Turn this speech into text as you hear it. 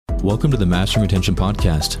Welcome to the Mastering Retention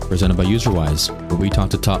Podcast, presented by UserWise, where we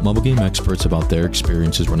talk to top mobile game experts about their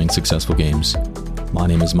experiences running successful games. My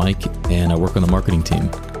name is Mike, and I work on the marketing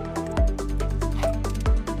team.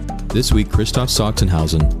 This week, Christoph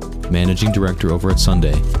Sachsenhausen, Managing Director over at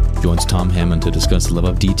Sunday, joins Tom Hammond to discuss the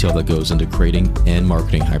level of detail that goes into creating and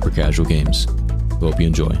marketing hyper-casual games. We hope you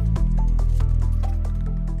enjoy.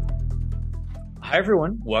 Hi,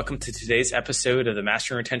 everyone. Welcome to today's episode of the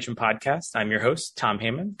Mastering Retention Podcast. I'm your host, Tom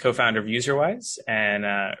Hammond, co-founder of UserWise,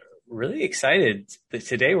 and really excited that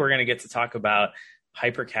today we're going to get to talk about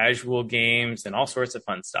hyper-casual games and all sorts of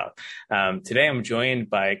fun stuff. Today I'm joined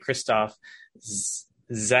by Christoph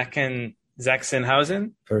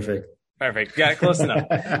Sachsenhausen. Perfect. Got it close enough.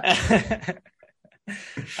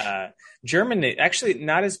 German, actually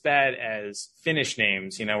not as bad as Finnish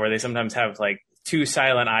names, where they sometimes have like two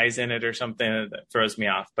silent I's in it or something that throws me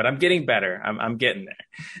off, but I'm getting better. I'm getting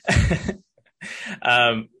there.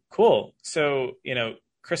 Cool. So,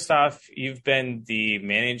 Christoph, you've been the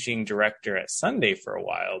managing director at Sunday for a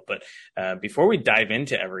while, but before we dive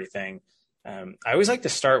into everything, I always like to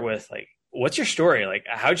start with what's your story?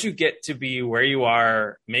 How'd you get to be where you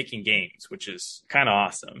are making games, which is kind of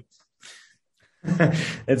awesome?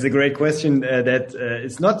 That's a great question that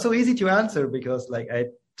it's not so easy to answer because I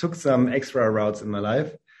took some extra routes in my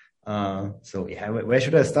life. Where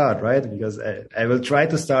should I start, right? Because I will try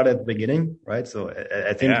to start at the beginning, right? So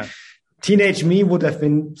I think teenage me would have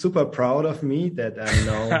been super proud of me that I'm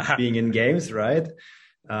now being in games, right?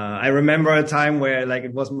 I remember a time where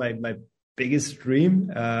it was my biggest dream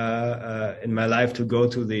in my life to go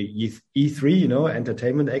to the E3,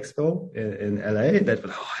 Entertainment Expo in LA. That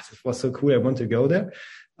was so cool. I want to go there.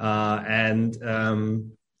 I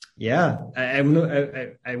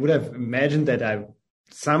would have imagined that I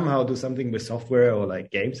somehow do something with software or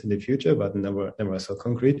games in the future, but never so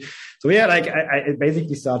concrete. So I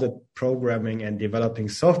basically started programming and developing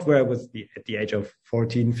software at the age of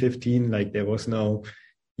 14, 15. There was no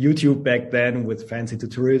YouTube back then with fancy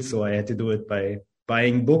tutorials, so I had to do it by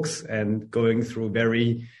buying books and going through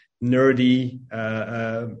very nerdy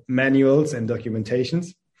manuals and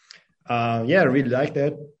documentations. I really liked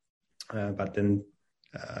that, but then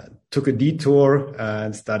took a detour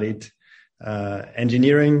and studied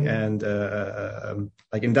engineering and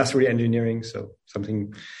industrial engineering, so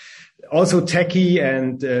something also techy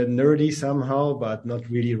and nerdy somehow, but not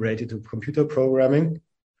really related to computer programming.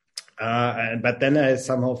 But then I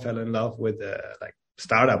somehow fell in love with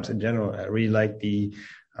startups in general. I really liked the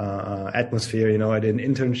atmosphere. I did an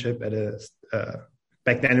internship at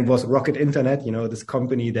back then it was Rocket Internet. This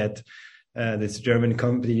company that. This German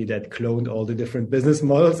company that cloned all the different business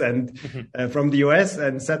models and from the US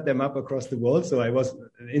and set them up across the world. So I was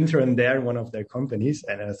an intern there in one of their companies,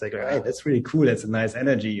 and I was like, hey, that's really cool. That's a nice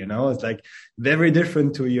energy, It's very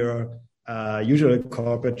different to your usual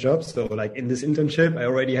corporate job. So in this internship, I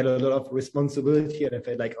already had a lot of responsibility, and I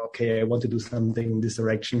felt okay, I want to do something in this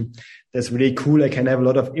direction. That's really cool. I can have a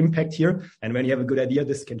lot of impact here, and when you have a good idea,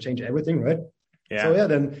 this can change everything, right? Yeah. So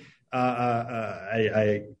then.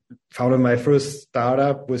 I founded my first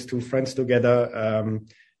startup with two friends together,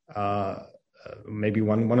 maybe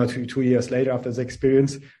one or two years later after this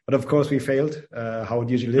experience. But of course we failed, how it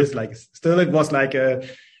usually is. Still it was a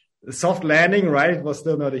soft landing, right? It was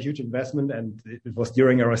still not a huge investment, and it was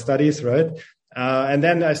during our studies, right? And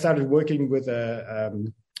then I started working with a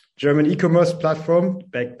German e-commerce platform.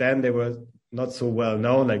 Back then they were not so well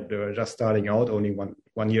known, they were just starting out, only one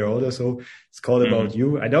year old or so. It's called About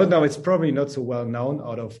You. I don't know, it's probably not so well known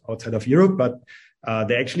outside of Europe, but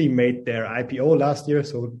they actually made their IPO last year.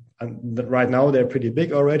 So right now they're pretty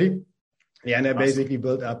big already. Yeah, and they basically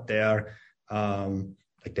built up their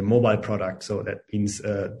the mobile product. So that means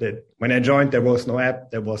that when I joined, there was no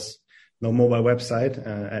app, there was no mobile website.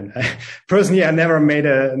 And personally, I never made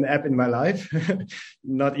an app in my life,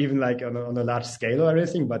 not even on a large scale or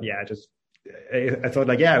anything. But I thought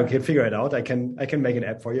we can figure it out. I can make an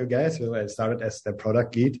app for you guys. So I started as the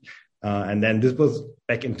product lead. And then this was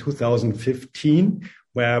back in 2015,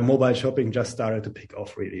 where mobile shopping just started to pick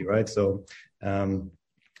off really, right? So,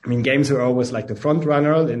 games were always the front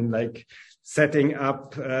runner in setting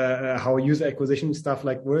up how user acquisition stuff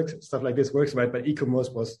like this works, right? But e-commerce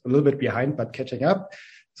was a little bit behind, but catching up.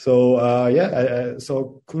 So, I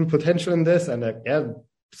saw cool potential in this, and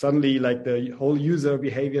suddenly the whole user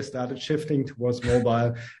behavior started shifting towards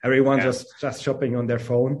mobile. Everyone just shopping on their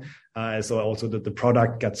phone. So also the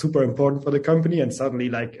product got super important for the company. And suddenly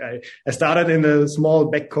I started in a small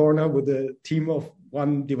back corner with a team of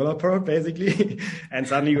one developer basically. And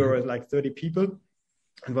suddenly we were 30 people.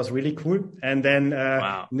 It was really cool. And then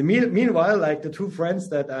in the meanwhile, like the two friends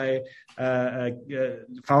that I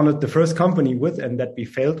founded the first company with and that we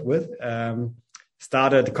failed with,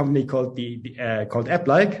 started a company called called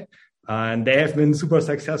AppLike. And they have been super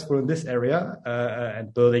successful in this area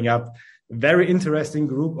and building up a very interesting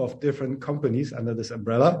group of different companies under this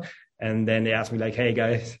umbrella. And then they asked me like, "Hey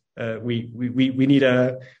guys, we need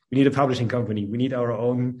a publishing company. We need our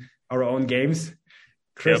own games."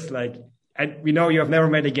 Chris, we know you have never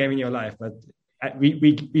made a game in your life, but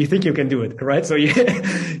we think you can do it, right? So you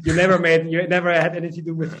never had anything to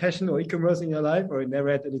do with fashion or e-commerce in your life, or you never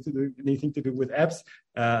had anything to do with apps,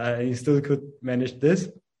 and you still could manage this.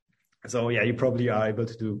 So yeah, you probably are able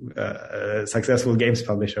to do a successful games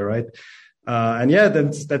publisher, right?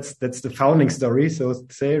 That's the founding story, so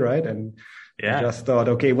to say, right? And I just thought,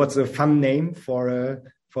 okay, what's a fun name for a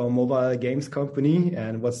mobile games company,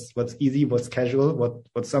 and what's easy, what's casual,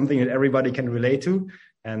 what's something that everybody can relate to.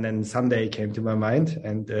 And then Sunday came to my mind,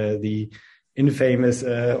 and the infamous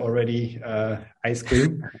already ice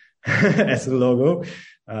cream as the logo.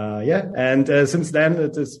 And since then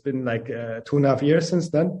it has been like 2.5 years since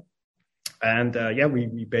then. And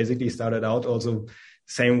we basically started out also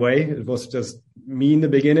same way. It was just me in the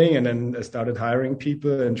beginning, and then I started hiring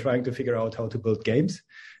people and trying to figure out how to build games.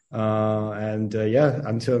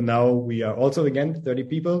 Until now we are also again 30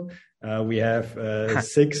 people. We have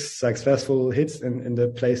 6 successful hits in the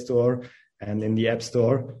Play Store and in the App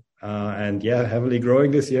Store. Heavily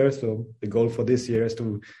growing this year. So the goal for this year is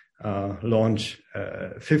to launch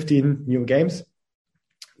 15 new games.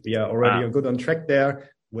 We are already good on track there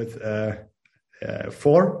with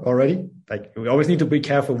 4 already. Like, we always need to be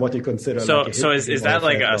careful what you consider. So is that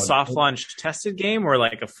like a soft launch tested game, or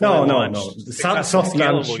like a full launch? No. Soft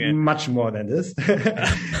launch much more than this.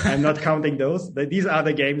 I'm not counting those. These are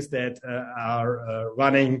the games that are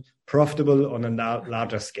running profitable on a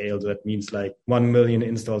larger scale. So that means like 1 million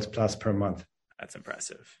installs plus per month. That's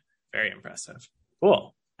impressive. Very impressive.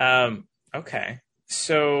 Cool. Okay.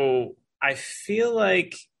 So I feel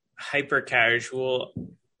like hyper casual,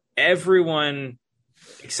 everyone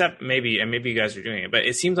except maybe you guys are doing it, but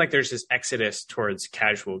it seems like there's this exodus towards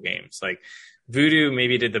casual games. Like Voodoo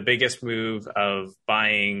maybe did the biggest move of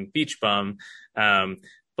buying Beach Bum.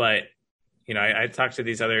 But you know, I talked to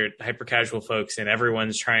these other hyper casual folks, and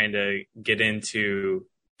everyone's trying to get into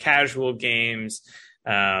casual games,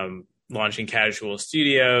 launching casual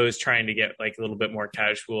studios, trying to get like a little bit more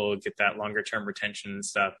casual, get that longer term retention and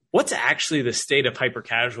stuff. What's actually the state of hyper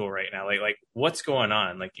casual right now? Like what's going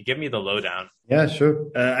on? Like, give me the lowdown. Yeah, sure.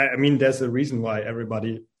 I mean, there's a reason why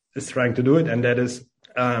everybody is trying to do it, and that is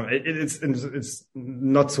it's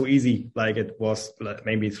not so easy like it was like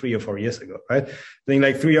maybe 3 or 4 years ago, right? I think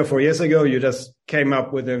like 3 or 4 years ago, you just came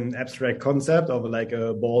up with an abstract concept of like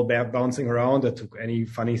a ball bouncing around that took any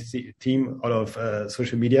funny team out of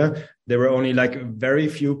social media. There were only like very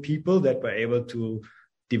few people that were able to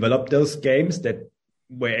develop those games, that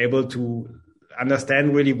were able to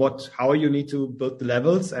understand really how you need to build the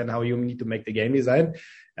levels and how you need to make the game design.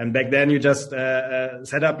 And back then you just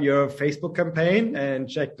set up your Facebook campaign and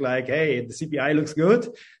check like, hey, the CPI looks good.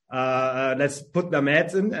 Let's put them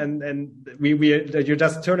ads in, and you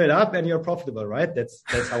just turn it up and you're profitable, right? That's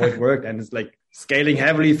how it worked. And it's like scaling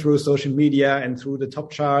heavily through social media and through the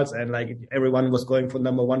top charts, and like everyone was going for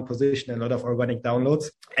number 1 position, a lot of organic downloads.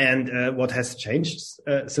 And what has changed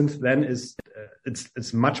since then is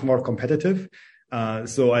it's much more competitive.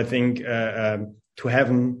 So I think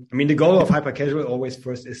the goal of hyper casual always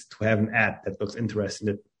first is to have an ad that looks interesting,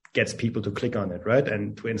 that gets people to click on it, right?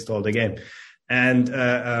 And to install the game. And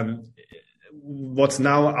what's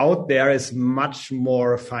now out there is much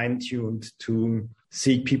more fine-tuned to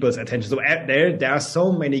seek people's attention. So there are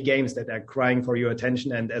so many games that are crying for your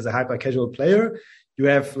attention. And as a hyper casual player, you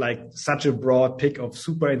have like such a broad pick of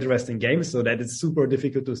super interesting games, so that it's super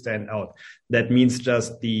difficult to stand out. That means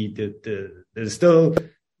just there's still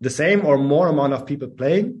the same or more amount of people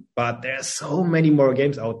playing, but there's so many more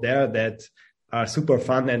games out there that are super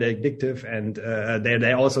fun and addictive, and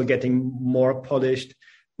they're also getting more polished,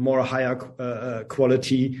 more higher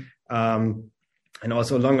quality, and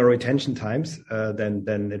also longer retention times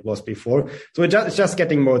than it was before. So it's just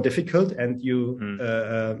getting more difficult, and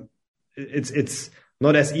it's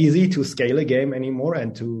not as easy to scale a game anymore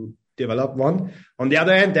and to develop one. On the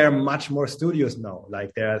other hand, there are much more studios now.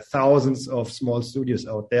 Like, there are thousands of small studios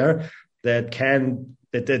out there that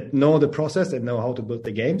know the process, that know how to build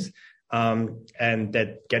the games. and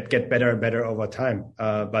that get better and better over time.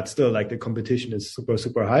 But still, like the competition is super,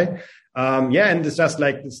 super high. And it's just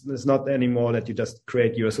like, it's not anymore that you just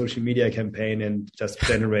create your social media campaign and just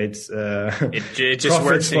generates, it just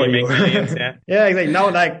works and you make millions, yeah. Yeah, exactly.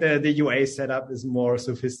 Now, like the UA setup is more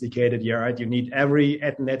sophisticated. Yeah, right. You need every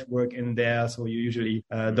ad network in there. So you usually,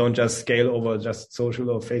 don't just scale over just social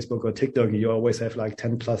or Facebook or TikTok. You always have like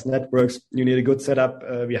 10 plus networks. You need a good setup,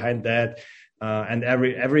 behind that. And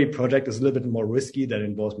every project is a little bit more risky than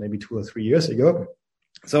it was maybe 2 or 3 years ago.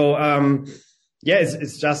 So,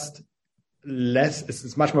 it's just less,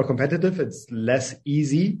 it's much more competitive. It's less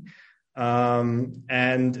easy. A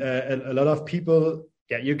lot of people,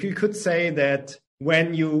 you could say that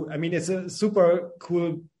it's a super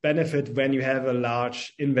cool benefit when you have a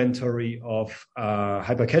large inventory of,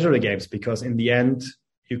 hyper casual games, because in the end,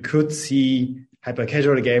 you could see hyper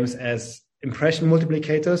casual games as impression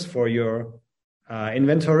multiplicators for your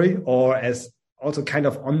inventory, or as also kind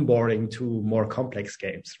of onboarding to more complex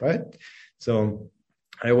games, right? So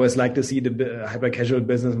I always like to see the hyper casual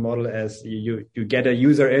business model as you get a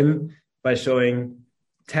user in by showing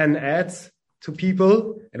 10 ads to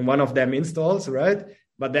people and one of them installs, right?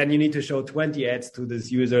 But then you need to show 20 ads to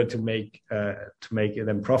this user to make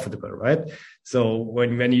them profitable, right? So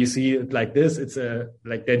when you see it like this, it's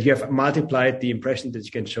like that you have multiplied the impression that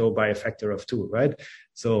you can show by a factor of 2, right?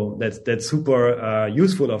 So that's super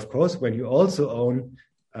useful, of course, when you also own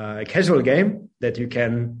a casual game that you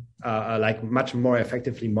can like much more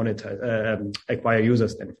effectively monetize, acquire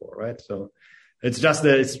users than for, right? So it's just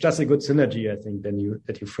a good synergy, I think,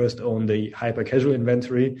 that you first own the hyper casual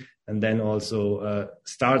inventory and then also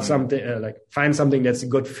start something find something that's a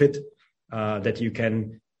good fit, that you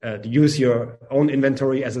can use your own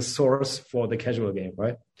inventory as a source for the casual game,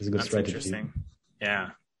 right? It's a good strategy. Interesting.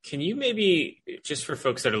 Yeah. Can you maybe, just for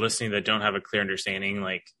folks that are listening that don't have a clear understanding,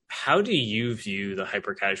 like how do you view the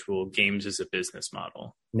hyper casual games as a business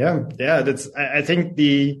model? Yeah. I think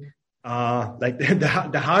the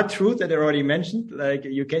hard truth that I already mentioned, like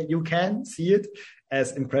you can see it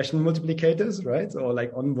as impression multiplicators, right? Or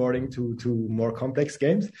like onboarding to more complex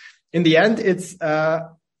games. In the end, it's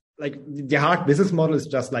like the hard business model is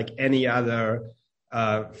just like any other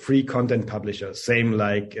free content publisher. Same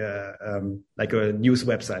like a news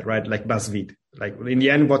website, right? Like BuzzFeed. Like in the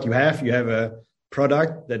end, what you have a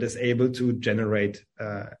product that is able to generate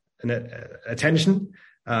attention,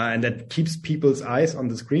 and that keeps people's eyes on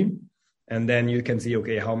the screen. And then you can see,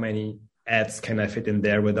 okay, how many ads can I fit in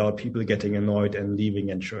there without people getting annoyed and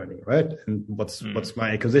leaving and churning, right? And what's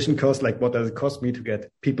my acquisition cost? Like, what does it cost me to get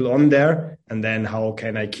people on there? And then how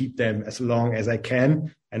can I keep them as long as I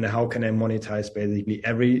can? And how can I monetize basically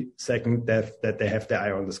every second that they have their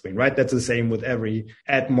eye on the screen, right? That's the same with every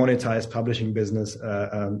ad monetized publishing business.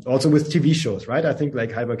 Also with TV shows, right? I think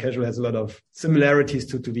like hyper casual has a lot of similarities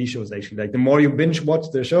to TV shows, actually. Like the more you binge watch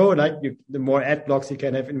the show, like the more ad blocks you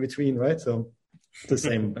can have in between, right? So it's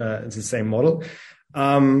the same model.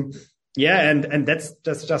 And that's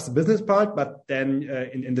just the business part. But then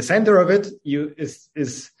in the center of it, you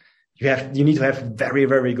need to have very,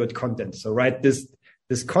 very good content. So, right, this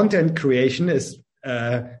content creation is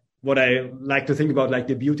what I like to think about, like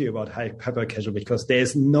the beauty about hyper casual, because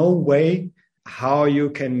there's no way how you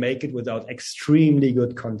can make it without extremely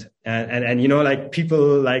good content. And like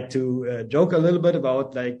people like to joke a little bit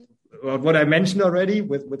about what I mentioned already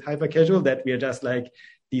with hyper casual, that we are just like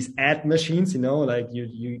these ad machines, like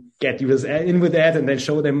you get users in with ad and then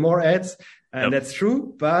show them more ads. And That's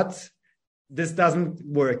true, but this doesn't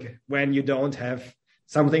work when you don't have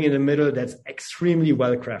something in the middle that's extremely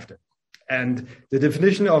well crafted. And the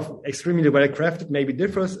definition of extremely well crafted maybe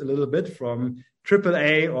differs a little bit from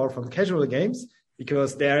AAA or from casual games,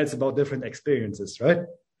 because there it's about different experiences, right?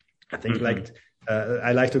 I think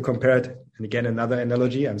I like to compare it, and again, another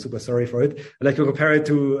analogy, I'm super sorry for it. I like to compare it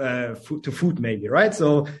to food maybe, right?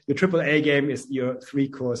 So your AAA game is your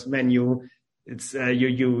 3-course menu. It's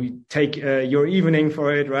you take your evening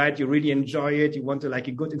for it, right? You really enjoy it. You want to like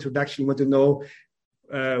a good introduction. You want to know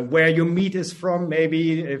where your meat is from,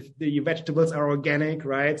 maybe if the vegetables are organic,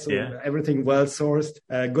 right? So everything well sourced,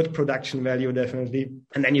 good production value, definitely.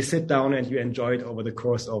 And then you sit down and you enjoy it over the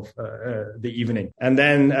course of the evening. And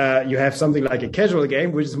then you have something like a casual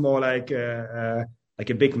game, which is more like a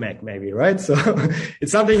Big Mac, maybe, right? So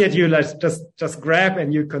it's something that you like just grab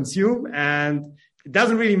and you consume, and it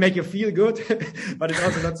doesn't really make you feel good, but it's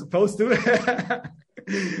also not supposed to.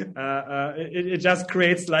 it just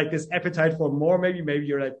creates like this appetite for more. Maybe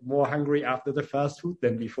you're like more hungry after the fast food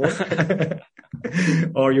than before,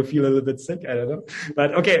 or you feel a little bit sick. I don't know.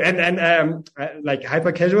 But okay, and like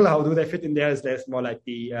hyper casual, how do they fit in there? Is there's more like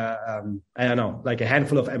the I don't know, like a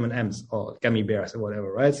handful of M&Ms or gummy bears or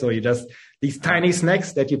whatever, right? So you just these tiny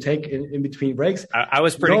snacks that you take in between breaks. I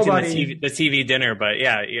was predicting the TV dinner, but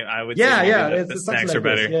yeah, I would say the snacks are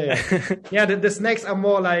better. Yeah, the snacks are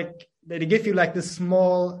more like they give you like this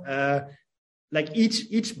small, like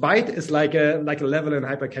each bite is like a level in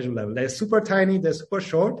hyper casual level. They're super tiny, they're super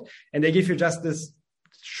short, and they give you just this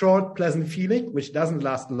short, pleasant feeling, which doesn't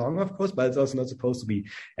last long, of course, but it's also not supposed to be.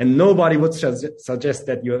 And nobody would suggest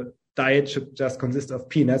that your diet should just consist of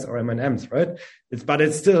peanuts or M&Ms, right? But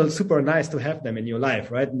it's still super nice to have them in your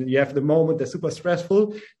life, right? You have the moment they're super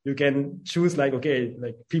stressful. You can choose like, okay,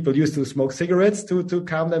 like people used to smoke cigarettes to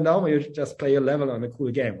calm them down, or you just play a level on a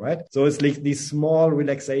cool game, right? So it's like these small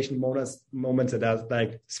relaxation moments that are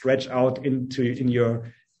like stretch out in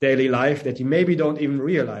your daily life that you maybe don't even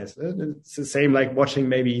realize. It's the same like watching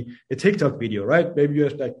maybe a TikTok video, right? Maybe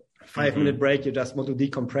you're like 5-minute break, you just want to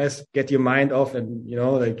decompress, get your mind off, and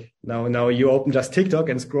like now you open just TikTok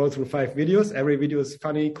and scroll through 5 videos. Every video is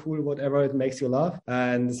funny, cool, whatever, it makes you laugh.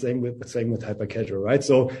 And same with hyper casual, right?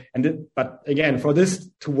 So but again, for this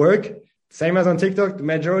to work, same as on TikTok, the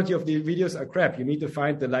majority of the videos are crap. You need to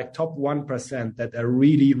find the like top 1% that are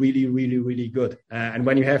really, really, really, really good. And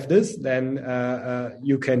when you have this, then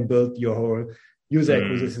you can build your whole user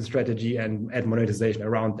acquisition strategy and add monetization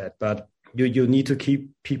around that. But you need to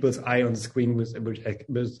keep people's eye on the screen with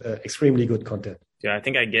extremely good content. Yeah, I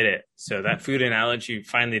think I get it. So that food analogy, you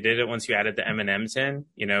finally did it once you added the M&Ms in.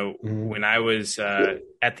 When I was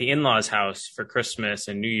at the in-laws' house for Christmas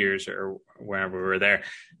and New Year's or wherever we were there,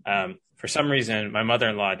 for some reason, my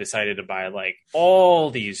mother-in-law decided to buy like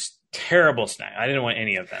all these terrible snacks. I didn't want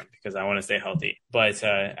any of them because I want to stay healthy. But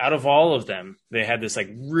out of all of them, they had this like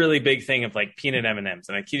really big thing of like peanut M&Ms.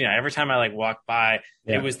 And I kid you not, every time I like walked by,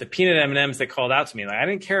 it was the peanut M&Ms that called out to me. Like I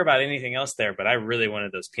didn't care about anything else there, but I really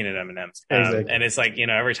wanted those peanut M&Ms. Exactly. And it's like,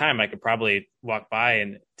 every time I could probably walk by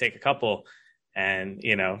and take a couple and,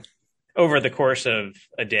 over the course of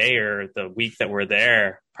a day or the week that we're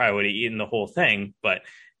there, probably would have eaten the whole thing. But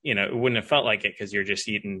it wouldn't have felt like it because you're just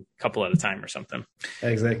eating a couple at a time or something.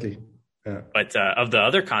 Exactly. Yeah. But of the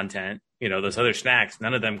other content, those other snacks,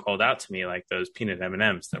 none of them called out to me like those peanut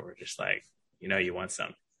M&Ms that were just like, you want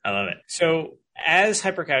some. I love it. So as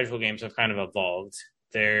hyper-casual games have kind of evolved,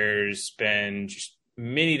 there's been just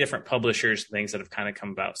many different publishers and things that have kind of come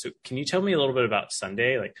about. So can you tell me a little bit about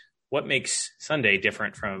Sunday? Like what makes Sunday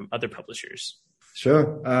different from other publishers? Sure.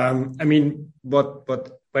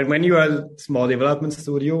 When you are a small development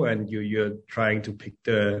studio and you're trying to pick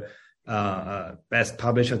the best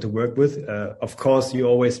publisher to work with, of course, you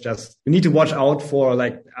always you need to watch out for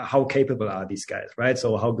like how capable are these guys, right?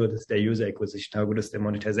 So how good is their user acquisition? How good is their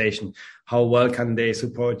monetization? How well can they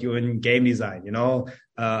support you in game design?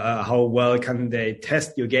 How well can they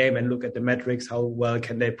test your game and look at the metrics? How well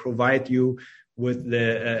can they provide you with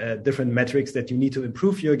the different metrics that you need to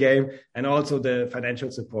improve your game? And also the financial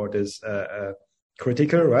support is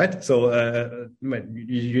critical, right? So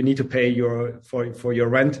you need to pay for your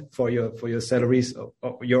rent, for your salaries,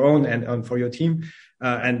 your own and for your team.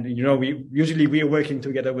 And we are working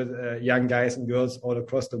together with young guys and girls all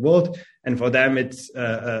across the world, and for them it's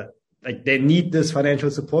like they need this financial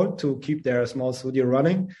support to keep their small studio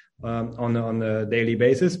running on a daily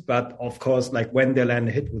basis. But of course, like when they land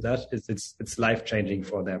a hit with that, it's life changing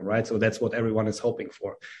for them, right? So that's what everyone is hoping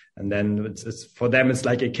for. And then it's for them, it's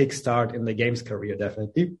like a kickstart in the games career,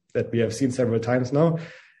 definitely, that we have seen several times now.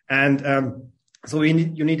 And so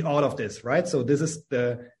you need all of this, right? So this is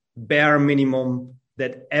the bare minimum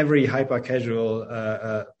that every hyper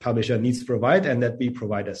casual publisher needs to provide, and that we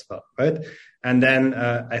provide as well, right? And then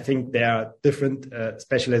I think there are different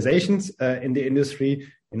specializations in the industry.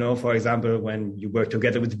 For example, when you work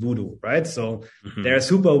together with Voodoo, right? So they're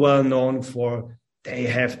super well known for, they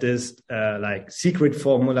have this like secret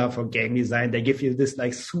formula for game design. They give you this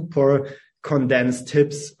like super condensed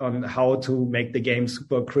tips on how to make the game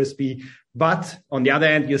super crispy. But on the other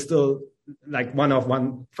hand, you're still like one of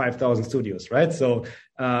 5,000 studios, right? So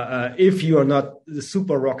if you are not the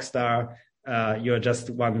super rock star, you're just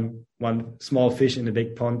one small fish in a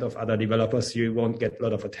big pond of other developers, you won't get a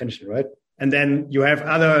lot of attention, right? And then you have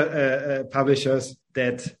other publishers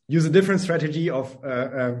that use a different strategy of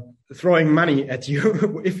throwing money at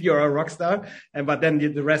you if you're a rock star, but then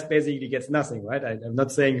the rest basically gets nothing, right? I'm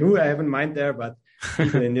not saying who I have in mind there, but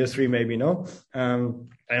people in the industry maybe know.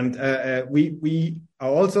 We are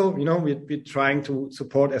also, we're trying to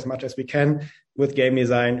support as much as we can with game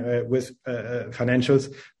design, with financials.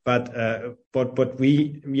 But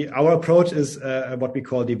our approach is what we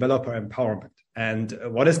call developer empowerment. And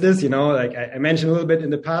what is this? Like I mentioned a little bit in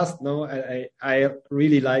the past, I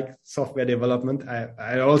really like software development.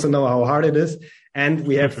 I also know how hard it is. And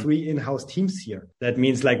we have 3 in-house teams here. That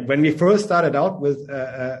means like when we first started out with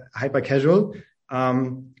Hyper Casual,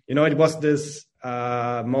 it was this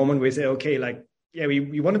moment where we say, okay, like, yeah,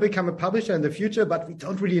 we want to become a publisher in the future, but we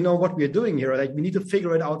don't really know what we're doing here. Like we need to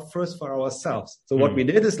figure it out first for ourselves. So what we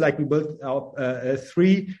did is like we built out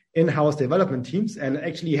 3 in-house development teams and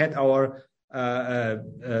actually had our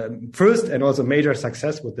first and also major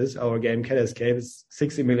success with this. Our game Cat Escape is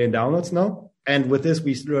 60 million downloads now. And with this,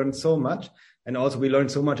 we learned so much. And also we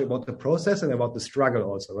learned so much about the process and about the struggle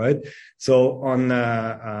also, right? So on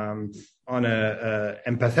a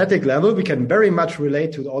empathetic level, we can very much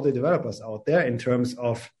relate to all the developers out there in terms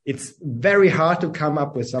of it's very hard to come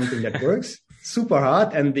up with something that works, super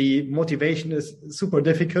hard, and the motivation is super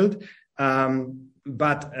difficult.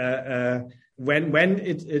 But when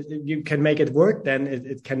you can make it work, then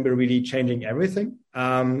it can be really changing everything.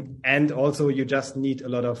 And also you just need a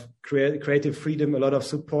lot of creative freedom, a lot of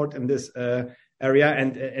support in this area.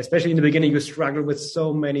 And especially in the beginning, you struggle with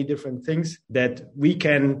so many different things that we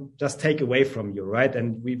can just take away from you, right?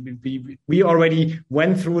 And we already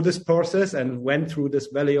went through this process and went through this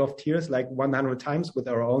valley of tears like 100 times with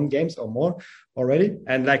our own games or more already.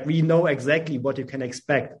 And like we know exactly what you can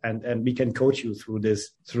expect, and we can coach you through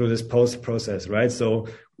this post process, right? So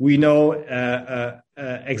we know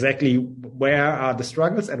exactly where are the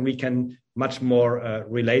struggles, and we can much more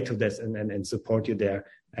relate to this and support you there,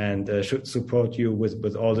 and should support you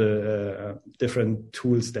with all the different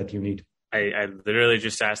tools that you need. I literally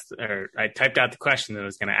just asked, or I typed out the question that I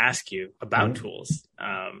was going to ask you about tools.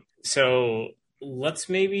 So let's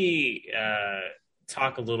maybe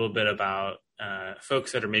talk a little bit about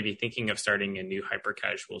folks that are maybe thinking of starting a new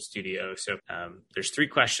hyper-casual studio. So there's 3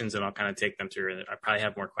 questions, and I'll kind of take them through. And I probably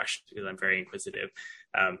have more questions because I'm very inquisitive.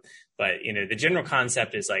 But, the general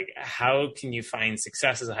concept is like, how can you find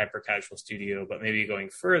success as a hyper-casual studio? But maybe going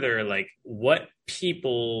further, like what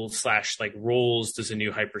people / like roles does a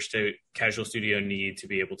new hyper-casual studio need to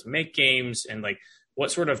be able to make games? And like, what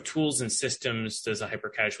sort of tools and systems does a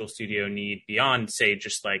hyper-casual studio need beyond, say,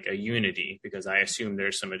 just like a Unity? Because I assume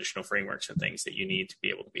there's some additional frameworks and things that you need to be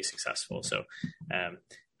able to be successful. So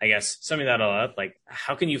I guess summing that all up, like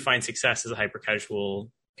how can you find success as a hyper-casual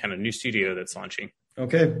kind of new studio that's launching?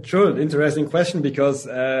 Okay, sure. Interesting question, because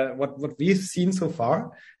what we've seen so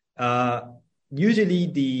far, usually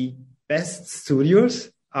the best studios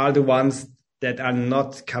are the ones that are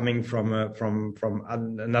not coming from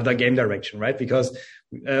another game direction, right? Because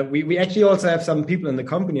we actually also have some people in the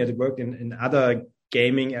company that worked in other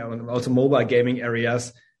gaming and also mobile gaming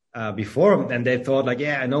areas before, and they thought like,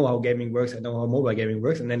 yeah, I know how gaming works, I know how mobile gaming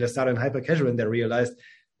works, and then they started in hyper casual and they realized,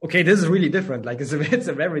 okay, this is really different. Like it's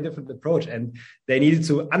a very different approach, and they needed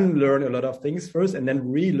to unlearn a lot of things first and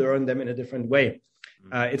then relearn them in a different way.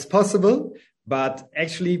 It's possible, but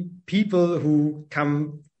actually people who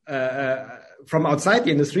come from outside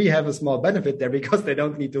the industry have a small benefit there, because they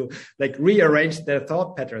don't need to like rearrange their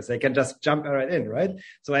thought patterns. They can just jump right in, right?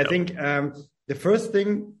 So I think the first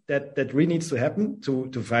thing that really needs to happen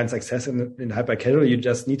to find success in hyper casual, you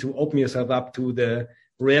just need to open yourself up to the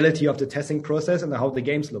reality of the testing process and how the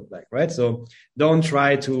games look like, right? So don't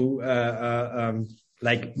try to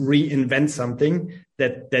like reinvent something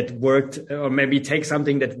that worked, or maybe take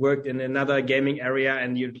something that worked in another gaming area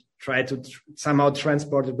and you try to somehow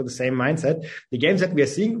transport it with the same mindset. The games that we are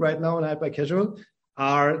seeing right now in hyper casual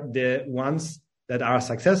are the ones that are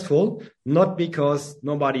successful, not because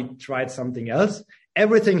nobody tried something else.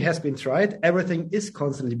 Everything has been tried. Everything is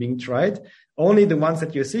constantly being tried. Only the ones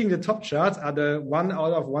that you're seeing, the top charts, are the 1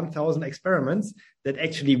 out of 1,000 experiments that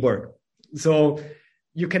actually work. So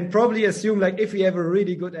you can probably assume, like, if you have a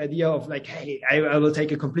really good idea of like, hey, I will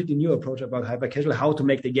take a completely new approach about hyper casual, how to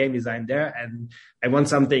make the game design there, and I want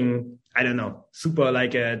something, I don't know, super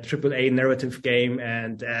like a AAA narrative game,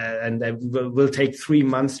 and I will take 3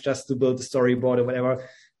 months just to build the storyboard or whatever.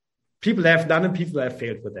 People have done it, people have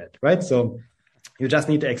failed with that, right? So you just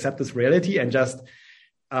need to accept this reality and just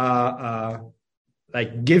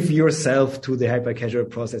like give yourself to the hyper casual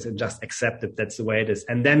process and just accept it. That's the way it is.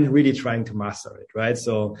 And then really trying to master it, right?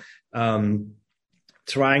 So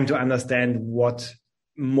trying to understand what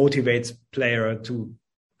motivates player to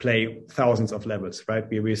play thousands of levels, right?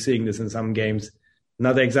 We're seeing this in some games.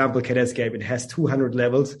 Another example, Cat Escape, it has 200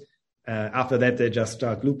 levels. After that, they just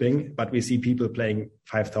start looping, but we see people playing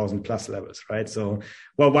 5,000 plus levels, right? So,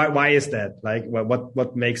 well, why is that? Like,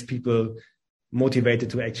 what makes people motivated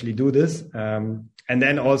to actually do this. And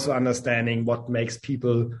then also understanding what makes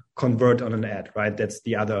people convert on an ad, right? That's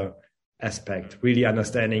the other aspect, really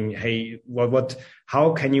understanding, hey,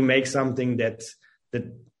 how can you make something that's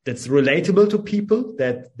relatable to people,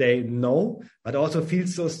 that they know, but also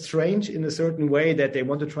feels so strange in a certain way that they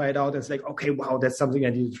want to try it out. And it's like, okay, wow, that's something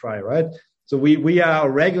I need to try, right? So we are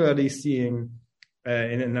regularly seeing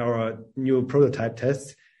in our new prototype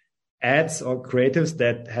tests ads or creatives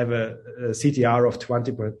that have a CTR of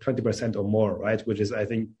 20% or more, right? Which is, I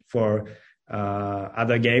think, for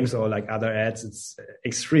other games or like other ads, it's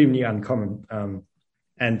extremely uncommon.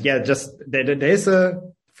 And yeah, just there's a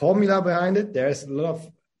formula behind it. There's a lot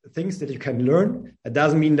of things that you can learn. It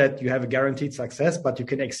doesn't mean that you have a guaranteed success, but you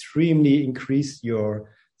can extremely increase your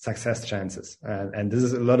success chances. And this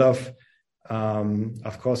is a lot of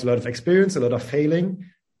course, a lot of experience, a lot of failing,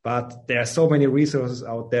 but there are so many resources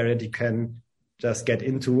out there that you can just get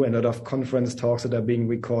into, and a lot of conference talks that are being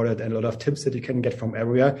recorded, and a lot of tips that you can get from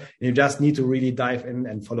everywhere. And you just need to really dive in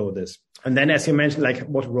and follow this. And then, as you mentioned, like,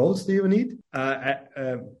 what roles do you need?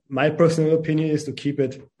 My personal opinion is to keep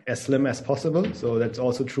it as slim as possible. So that's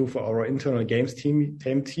also true for our internal games team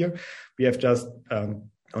here. We have just,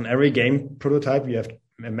 on every game prototype, we have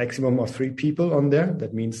a maximum of 3 people on there.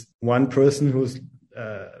 That means one person who's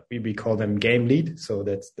we call them game lead. So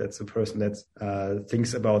that's a person that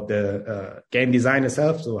thinks about the game design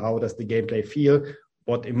itself. So how does the gameplay feel?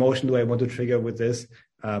 What emotion do I want to trigger with this?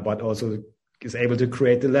 But also is able to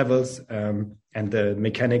create the levels and the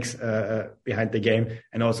mechanics behind the game,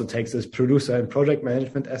 and also takes this producer and project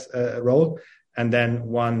management as a role. And then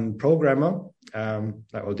one programmer,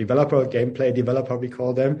 or developer, gameplay developer, we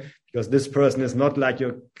call them, because this person is not like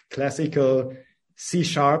your classical C#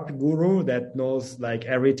 guru that knows like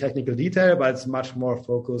every technical detail, but it's much more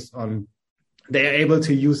focused on, they are able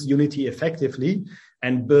to use Unity effectively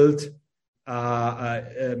and build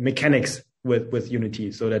mechanics with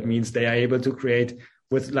Unity. So that means they are able to create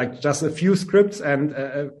with like just a few scripts and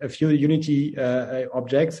a few Unity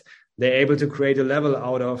objects. They're able to create a level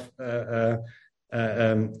out of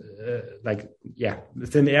thin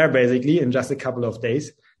air, basically, in just a couple of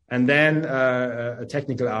days. And then a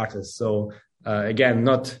technical artist. So again,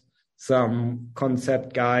 not some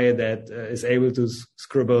concept guy that is able to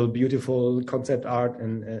scribble beautiful concept art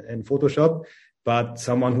in Photoshop, but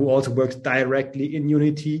someone who also works directly in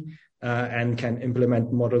Unity and can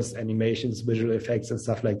implement models, animations, visual effects, and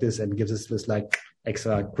stuff like this, and gives us this like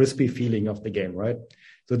extra crispy feeling of the game, right?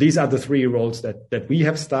 So these are the 3 roles that we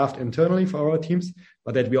have staffed internally for our teams,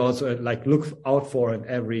 but that we also like look out for in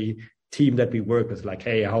every team that we work with. Like,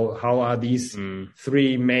 hey, how are these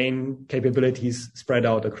 3 main capabilities spread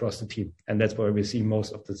out across the team? And that's where we see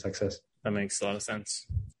most of the success. That makes a lot of sense.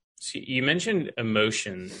 So you mentioned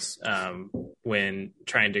emotions when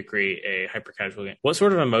trying to create a hyper-casual game. What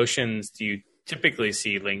sort of emotions do you typically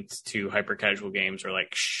see linked to hyper-casual games, or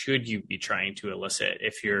like should you be trying to elicit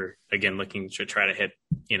if you're, again, looking to try to hit,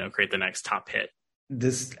 create the next top hit?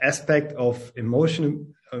 This aspect of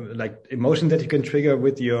emotion, like emotion that you can trigger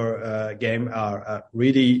with your game are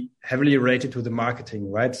really heavily related to the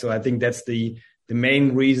marketing, right? So I think that's the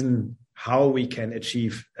main reason how we can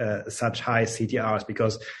achieve such high CTRs,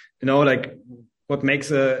 because, like what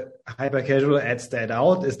makes a hyper casual ad stand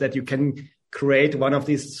out is that you can create one of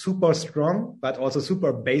these super strong, but also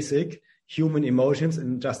super basic human emotions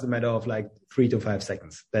in just a matter of like 3 to 5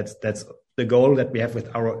 seconds. That's the goal that we have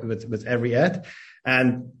with every ad.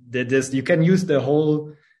 And you can use the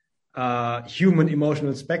whole human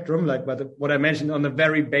emotional spectrum, like what I mentioned, on a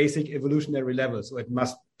very basic evolutionary level. So it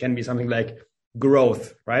can be something like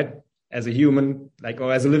growth, right? As a human,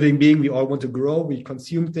 or as a living being, we all want to grow. We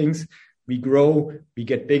consume things, we grow, we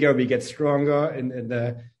get bigger, we get stronger in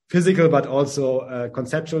the physical, but also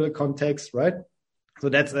conceptual context, right? So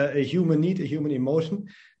that's a human need, a human emotion.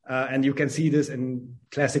 And you can see this in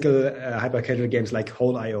classical hyper-casual games like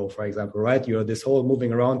Hole.io, for example, right? You're this hole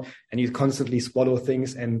moving around and you constantly swallow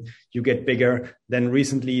things and you get bigger. Then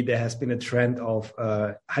recently there has been a trend of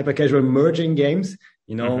hyper-casual merging games.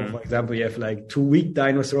 For example, you have like 2 weak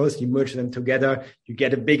dinosaurs, you merge them together, you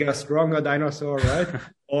get a bigger, stronger dinosaur, right?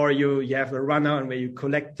 Or you have a runner where you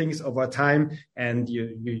collect things over time, and you're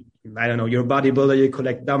a bodybuilder, you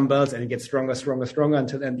collect dumbbells and you get stronger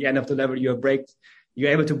until at the end of the level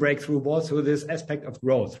you're able to break through walls. So this aspect of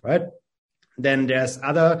growth, right? Then there's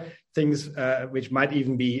other things which might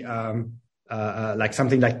even be like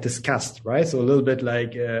something like disgust, right? So a little bit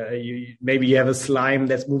like maybe you have a slime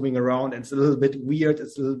that's moving around and it's a little bit weird.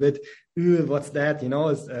 It's a little bit, what's that?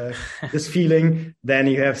 It's this feeling. Then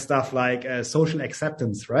you have stuff like social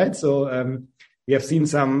acceptance, right? So We have seen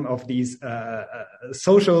some of these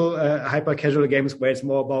social hyper casual games where it's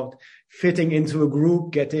more about fitting into a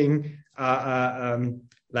group, getting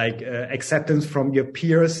acceptance from your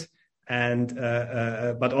peers, and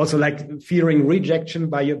but also like fearing rejection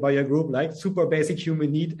by your group, like super basic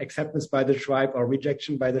human need, acceptance by the tribe or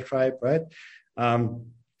rejection by the tribe, right?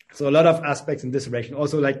 So a lot of aspects in this direction.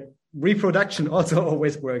 Also, like reproduction also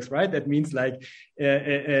always works, right? That means like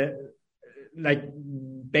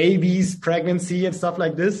babies, pregnancy, and stuff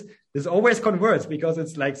like this. This always converts because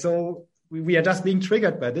it's like so. We are just being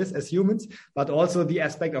triggered by this as humans, but also the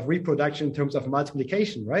aspect of reproduction in terms of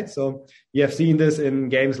multiplication, right? So you have seen this in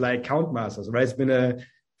games like Count Masters, right? It's been a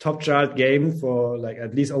top chart game for like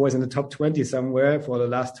at least always in the top 20 somewhere for the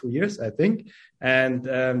last 2 years, I think. And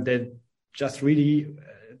they just really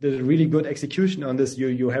did a really good execution on this.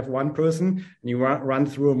 You have one person and you run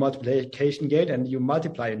through a multiplication gate and you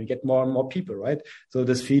multiply and you get more and more people, right? So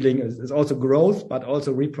this feeling is also growth, but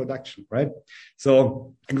also reproduction, right?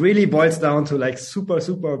 So it really boils down to like super,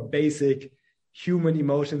 super basic human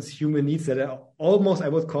emotions, human needs that are almost, I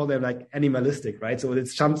would call them like animalistic, right? So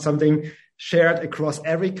it's something shared across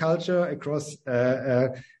every culture, across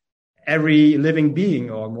every living being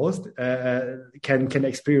almost can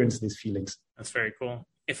experience these feelings. That's very cool.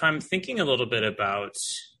 If I'm thinking a little bit about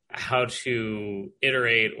how to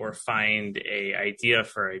iterate or find a idea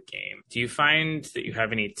for a game, do you find that you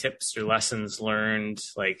have any tips or lessons learned?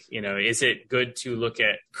 Like, is it good to look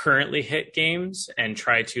at currently hit games and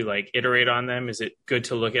try to like iterate on them? Is it good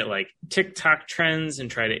to look at like TikTok trends and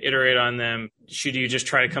try to iterate on them? Should you just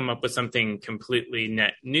try to come up with something completely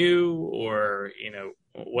net new, or,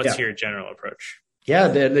 what's your general approach?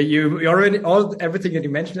 Yeah, you already everything that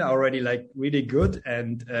you mentioned are already like really good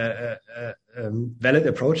and valid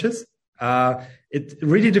approaches. It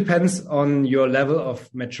really depends on your level of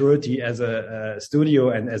maturity as a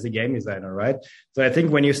studio and as a game designer, right? So I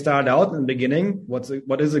think when you start out in the beginning,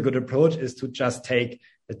 what is a good approach is to just take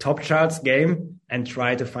the top charts game and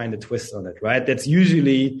try to find a twist on it, right? That's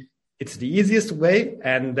usually it's the easiest way,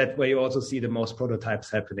 and that way you also see the most prototypes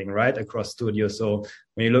happening, right, across studios. So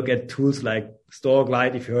when you look at tools like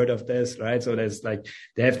Storyglide, if you heard of this, right? So there's like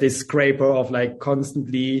they have this scraper of like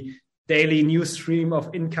constantly daily news stream of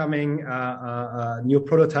incoming new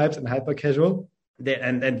prototypes and hyper casual.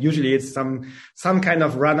 And usually it's some kind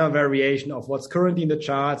of runner variation of what's currently in the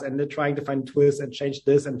charts, and they're trying to find twists and change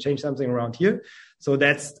this and change something around here. So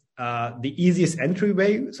that's the easiest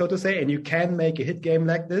entryway, so to say, and you can make a hit game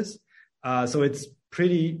like this. So it's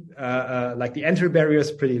pretty like the entry barrier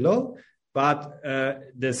is pretty low, but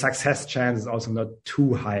the success chance is also not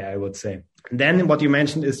too high, I would say. And then what you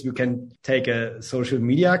mentioned is you can take a social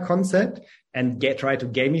media concept and try to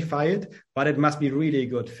gamify it, but it must be really a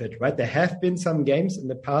good fit, right? There have been some games in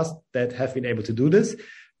the past that have been able to do this,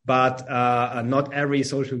 but not every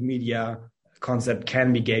social media concept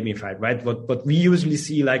can be gamified, right? What we usually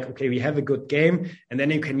see, like, okay, we have a good game, and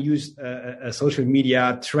then you can use a social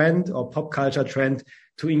media trend or pop culture trend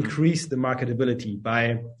to increase the marketability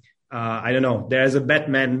by, I don't know, there's a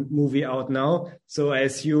Batman movie out now. So I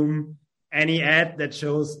assume any ad that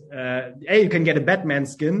shows, hey, you can get a Batman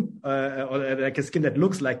skin, or like a skin that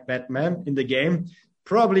looks like Batman in the game,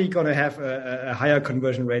 probably going to have a higher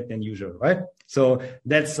conversion rate than usual, right? So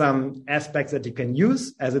that's some aspects that you can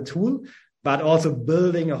use as a tool, but also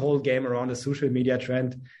building a whole game around a social media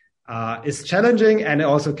trend is challenging, and it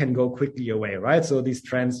also can go quickly away, right? So these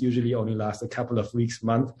trends usually only last a couple of weeks,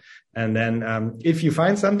 month. And then if you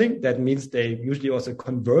find something, that means they usually also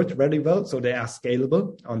convert really well. So they are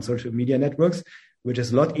scalable on social media networks, which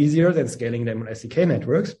is a lot easier than scaling them on SDK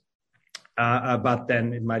networks. But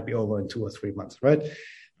then it might be over in 2 or 3 months, right?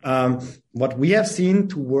 What we have seen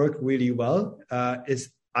to work really well is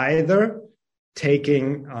either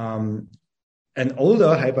taking an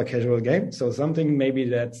older hyper casual game, so something maybe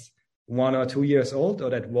that's 1 or 2 years old or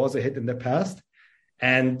that was a hit in the past,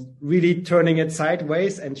 and really turning it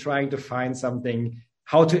sideways and trying to find something,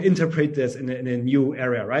 how to interpret this in a new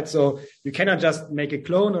area, right? So you cannot just make a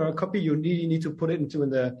clone or a copy. You really need to put it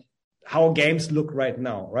into how games look right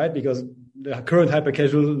now, right? Because the current hyper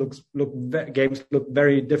casual games look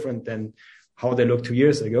very different than how they looked 2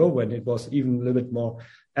 years ago, when it was even a little bit more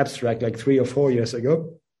abstract, like 3 or 4 years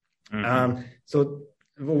ago. Mm-hmm. So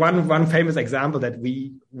one famous example that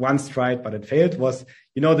we once tried but it failed was,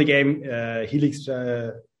 the game Helix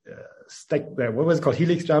what was it called?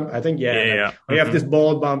 Helix Jump, I think. Yeah. We have this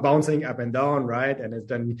ball bouncing up and down, right? And it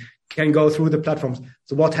then can go through the platforms.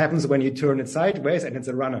 So what happens when you turn it sideways and it's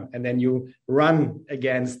a runner, and then you run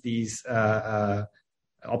against these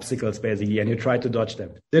obstacles basically, and you try to dodge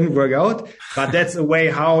them? Didn't work out, but that's a way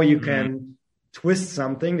how you can twist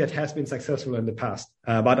something that has been successful in the past.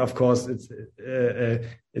 But of course,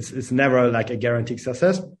 it's never like a guaranteed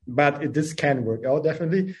success, but this can work out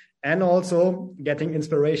definitely. And also getting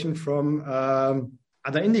inspiration from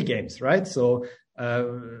other indie games, right? So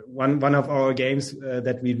one of our games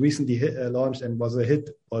that we recently launched and was a hit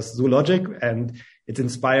was Zoologic, and it's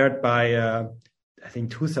inspired by I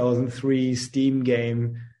think 2003 Steam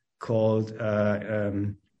game called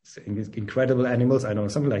Incredible Animals. I don't know,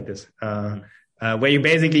 something like this. Where you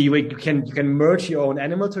basically you can merge your own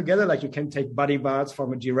animal together, like you can take body parts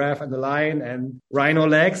from a giraffe and a lion and rhino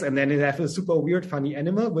legs, and then you have a super weird, funny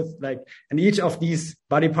animal with and each of these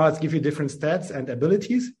body parts give you different stats and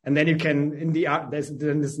abilities, and then you can there's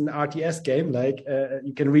an RTS game,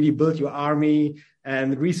 you can really build your army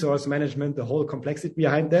and resource management, the whole complexity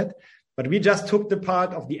behind that. But we just took the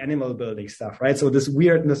part of the animal building stuff, right? So this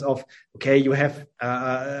weirdness of, okay, you have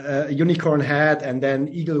a unicorn head and then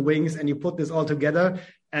eagle wings, and you put this all together,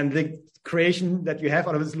 and the creation that you have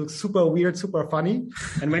out of this looks super weird, super funny.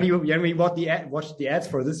 And when we watch the ads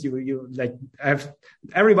for this,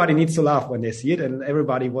 everybody needs to laugh when they see it, and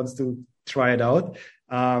everybody wants to try it out.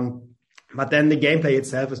 But then the gameplay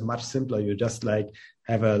itself is much simpler. You just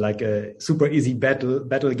have a super easy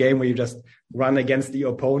battle game where you just run against the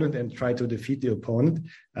opponent and try to defeat the opponent.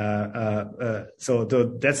 So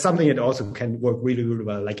that's something that also can work really, really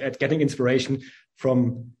well. Like getting inspiration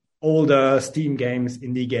from older Steam games,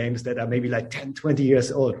 indie games that are maybe 10, 20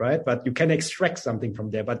 years old, right? But you can extract something from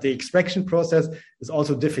there. But the extraction process is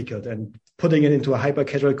also difficult, and putting it into a hyper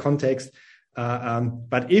casual context.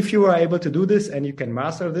 But if you are able to do this and you can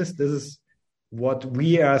master this is what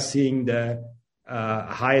we are seeing the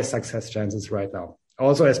highest success chances right now.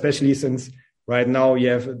 Also, especially since right now you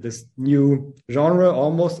have this new genre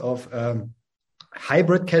almost of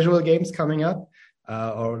hybrid casual games coming up,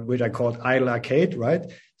 or which I call idle arcade, right?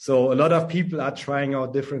 So a lot of people are trying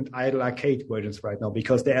out different idle arcade versions right now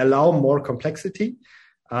because they allow more complexity.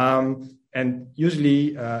 And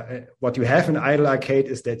usually what you have in idle arcade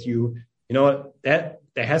is that that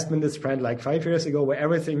there has been this trend 5 years ago where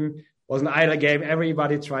everything was an idle game.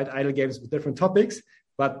 Everybody tried idle games with different topics.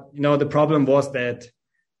 But, the problem was that,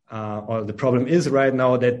 or the problem is right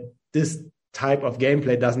now that this type of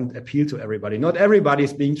gameplay doesn't appeal to everybody. Not everybody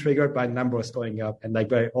is being triggered by numbers going up and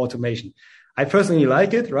by automation. I personally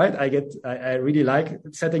like it, right? I really like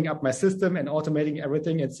setting up my system and automating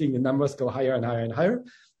everything and seeing the numbers go higher and higher and higher.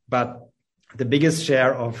 But the biggest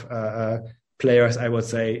share of players, I would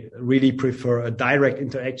say, really prefer a direct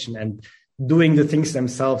interaction and doing the things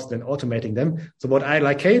themselves than automating them. So what idle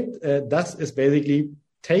arcade does is basically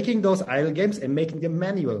taking those idle games and making them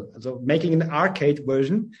manual. So making an arcade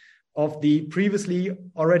version of the previously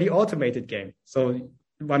already automated game. So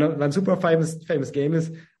one super famous game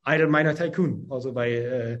is Idle Miner Tycoon, also by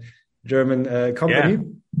a German company. Yeah.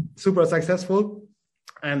 Super successful.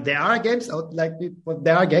 And there are games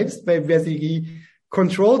where basically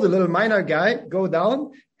control the little miner guy, go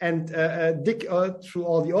down and dig through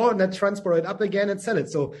all the ore and then transport it up again and sell it.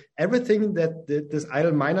 So everything that this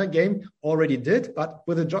idle miner game already did, but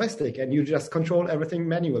with a joystick, and you just control everything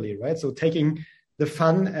manually, right? So taking the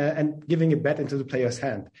fun and giving it back into the player's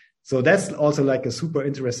hand. So that's also a super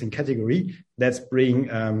interesting category that's being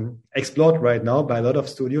explored right now by a lot of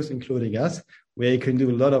studios, including us, where you can do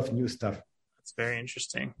a lot of new stuff. That's very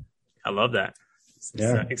interesting. I love that. It's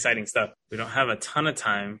exciting stuff. We don't have a ton of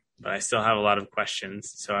time, but I still have a lot of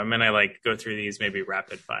questions. So I'm going to go through these maybe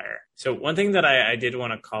rapid fire. So one thing that I did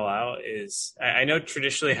want to call out is I know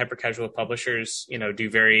traditionally hypercasual publishers, do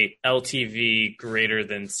very LTV greater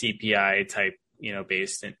than CPI type,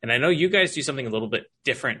 based. And I know you guys do something a little bit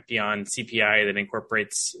different beyond CPI that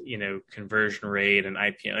incorporates, conversion rate and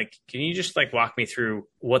IP. Can you just walk me through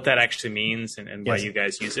what that actually means and why you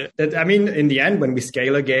guys use it? In the end, when we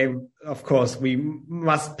scale a game, of course, we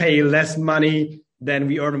must pay less money than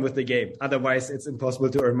we earn with the game. Otherwise, it's impossible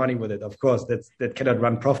to earn money with it. Of course, that cannot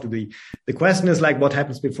run profitably. The question is what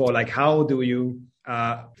happens before? How do you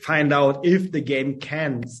find out if the game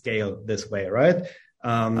can scale this way, right?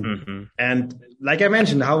 And like I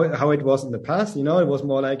mentioned, how it was in the past, it was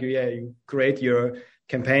more you create your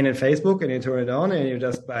campaign in Facebook and you turn it on and you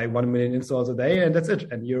just buy 1 million installs a day and that's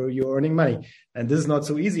it. And you're earning money. And this is not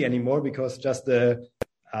so easy anymore because just the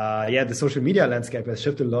social media landscape has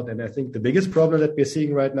shifted a lot. And I think the biggest problem that we're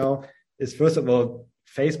seeing right now is, first of all,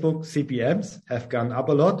 Facebook CPMs have gone up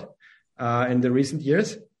a lot in the recent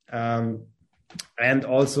years. And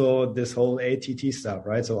also this whole ATT stuff,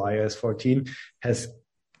 right? So iOS 14 has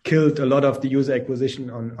killed a lot of the user acquisition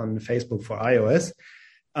on Facebook for iOS.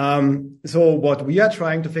 So what we are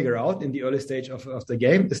trying to figure out in the early stage of the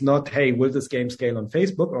game is not, hey, will this game scale on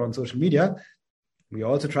Facebook or on social media? We're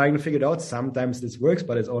also trying to figure it out. Sometimes this works,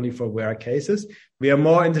 but it's only for rare cases. We are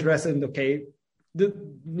more interested in, okay,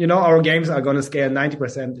 our games are going to scale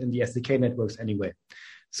 90% in the SDK networks anyway.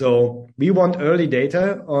 So we want early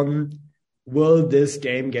data on, will this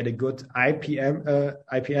game get a good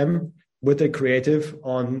IPM with the creative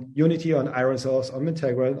on Unity, on ironSource, on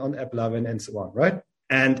Mintegral, on AppLovin, and so on, right?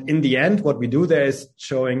 And in the end, what we do there is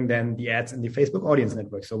showing then the ads in the Facebook audience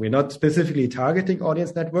network. So we're not specifically targeting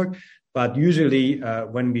audience network, but usually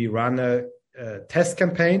when we run a test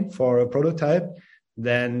campaign for a prototype,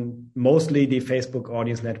 then mostly the Facebook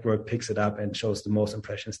audience network picks it up and shows the most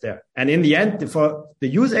impressions there. And in the end, for the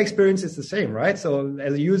user experience is the same, right? So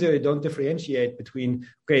as a user, you don't differentiate between,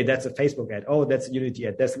 okay, that's a Facebook ad. Oh, that's a Unity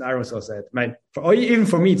ad. That's an ironSource ad. Or even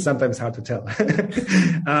for me, it's sometimes hard to tell.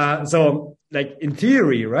 So like in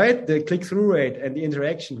theory, right, the click-through rate and the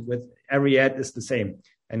interaction with every ad is the same.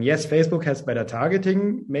 And yes, Facebook has better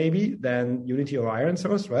targeting maybe than Unity or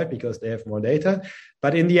ironSource, right? Because they have more data.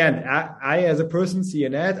 But in the end, I as a person see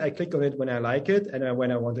an ad, I click on it when I like it and when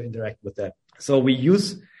I want to interact with that. So we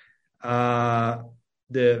use the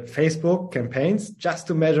Facebook campaigns just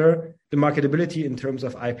to measure the marketability in terms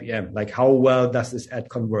of IPM, like how well does this ad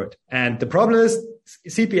convert? And the problem is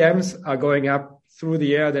CPMs are going up through the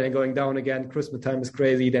year, then going down again. Christmas time is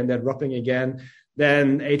crazy, then they're dropping again.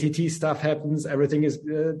 Then ATT stuff happens, everything is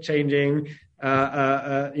changing.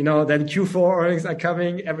 Then Q4 earnings are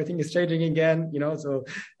coming, everything is changing again. So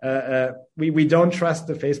we don't trust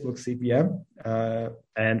the Facebook CPM,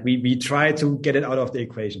 and we try to get it out of the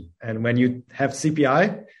equation. And when you have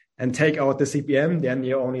CPI and take out the CPM, then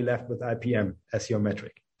you're only left with IPM as your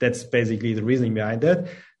metric. That's basically the reasoning behind that.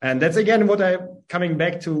 And that's again coming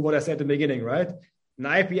back to what I said at the beginning, right? An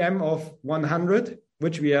IPM of 100,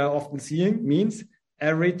 which we are often seeing, means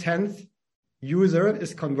every 10th user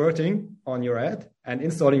is converting on your ad and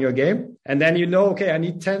installing your game. And then okay, I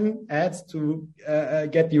need 10 ads to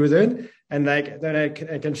get the user in. And then I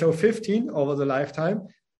can show 15 over the lifetime.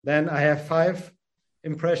 Then I have 5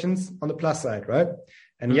 impressions on the plus side, right?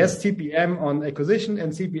 And yes, CPM on acquisition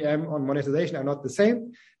and CPM on monetization are not the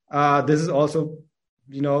same. This is also,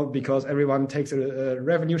 because everyone takes a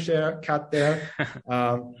revenue share cut there.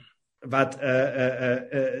 But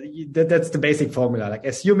that's the basic formula. Like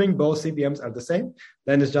assuming both CPMs are the same,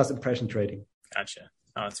 then it's just impression trading. Gotcha.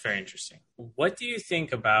 Oh, that's very interesting. What do you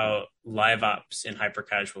think about live ops in hyper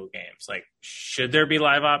casual games? Like, should there be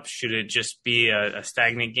live ops? Should it just be a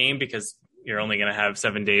stagnant game because you're only going to have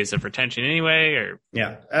 7 days of retention anyway? Or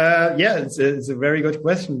it's a very good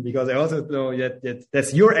question, because I also know that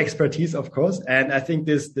that's your expertise, of course, and I think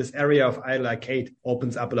this area of idle arcade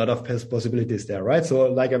opens up a lot of possibilities there, right?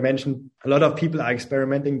 So like I mentioned, a lot of people are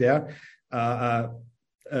experimenting there.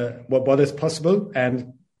 What is possible,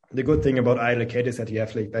 and the good thing about idle arcade is that you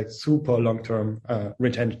have like super long-term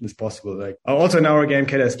retention is possible. Like also in our game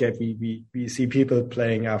Killer Escape, we see people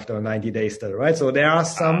playing after 90 days still, right? So there are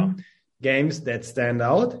some games that stand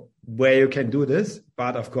out where you can do this,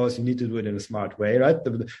 but of course you need to do it in a smart way, right?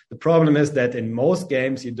 The problem is that in most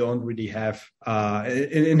games you don't really have an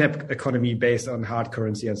in-app economy based on hard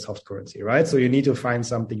currency and soft currency, right? So you need to find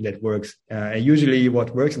something that works. And usually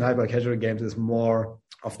what works in hyper casual games is more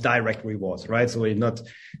of direct rewards, right? So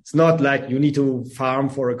it's not like you need to farm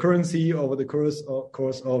for a currency over the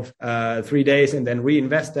course of 3 days and then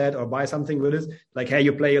reinvest that or buy something with it. Like, hey,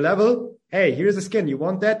 you play a level. Hey, here's a skin. You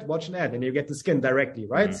want that? Watch an ad and you get the skin directly,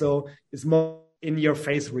 right? Mm-hmm. So it's more in your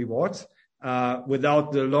face rewards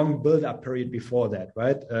without the long build up period before that,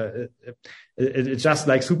 right? It's just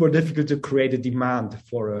like super difficult to create a demand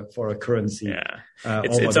for a currency. Yeah,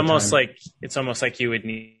 it's almost like you would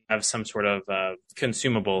need to have some sort of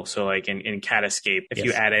consumable. So like in Cat Escape, if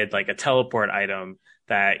you added like a teleport item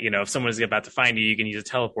that, if someone is about to find you, you can use a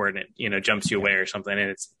teleport and it, jumps you away or something.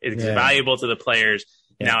 And it's valuable to the players.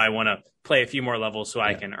 Yeah. Now I want to play a few more levels so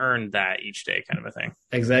I can earn that each day, kind of a thing.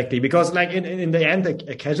 Exactly. Because like in the end,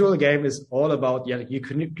 a casual game is all about,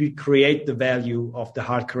 you create the value of the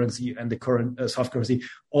hard currency and the current soft currency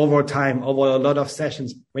over time, over a lot of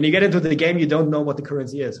sessions. When you get into the game, you don't know what the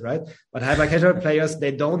currency is, right? But hyper casual players,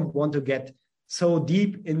 they don't want to get so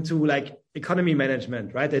deep into like economy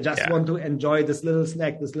management, right? They just want to enjoy this little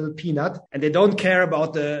snack, this little peanut, and they don't care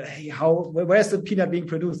about where's the peanut being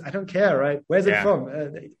produced? I don't care, right? Where's it from?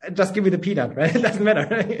 Just give me the peanut, right? It doesn't matter.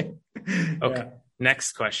 Okay. Yeah.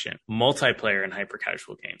 Next question. Multiplayer in hyper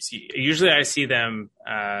casual games. Usually I see them,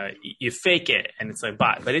 you fake it and it's a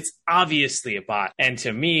bot, but it's obviously a bot. And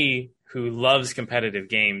to me, who loves competitive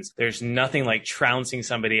games, there's nothing like trouncing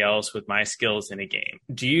somebody else with my skills in a game.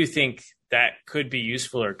 Do you think that could be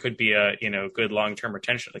useful or could be a good long-term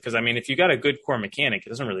retention? Because I mean, if you got a good core mechanic, it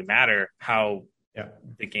doesn't really matter how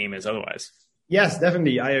the game is otherwise. Yes,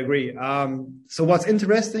 definitely. I agree. So what's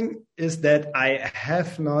interesting is that I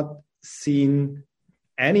have not seen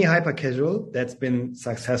any hyper casual that's been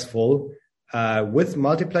successful with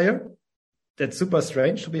multiplayer. That's super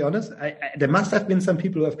strange, to be honest. There must have been some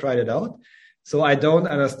people who have tried it out. So I don't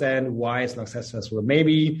understand why it's not successful.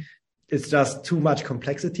 Maybe it's just too much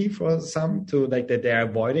complexity for some to like that they're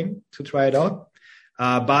avoiding to try it out.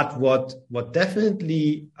 But what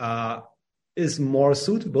definitely is more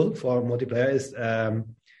suitable for multiplayer is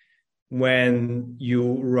when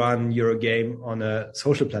you run your game on a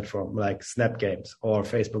social platform like Snap Games or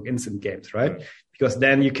Facebook Instant Games, right? Because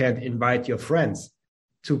then you can invite your friends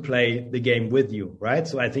to play the game with you, right?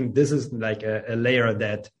 So I think this is like a layer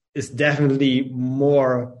that is definitely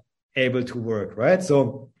more able to work, right?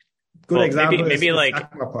 So good example maybe is like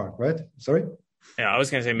Aqua Park, right? Sorry? Yeah, I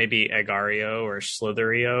was going to say maybe Agar.io or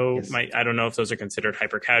Slither.io. Yes. I don't know if those are considered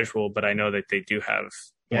hyper casual, but I know that they do have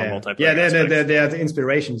more multiplayer. Yeah, they're the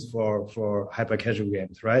inspirations for hyper casual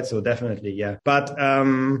games, right? So definitely, yeah. But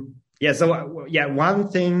one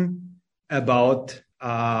thing about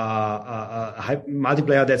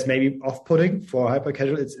multiplayer that's maybe off-putting for hyper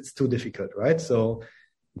casual, it's too difficult, right? So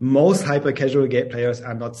most hyper casual game players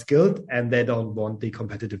are not skilled and they don't want the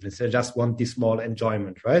competitiveness. They just want the small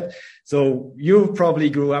enjoyment, right? So you probably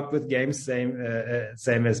grew up with games same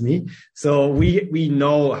as me. So we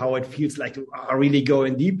know how it feels like to really go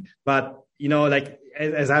in deep, but you know, like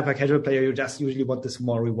as a hyper casual player, you just usually want the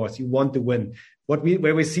small rewards. You want to win.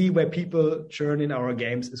 Where we see where people churn in our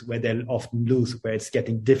games is where they often lose, where it's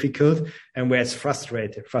getting difficult and where it's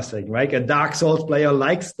frustrating, right? A Dark Souls player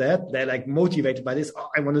likes that. They're like motivated by this. Oh,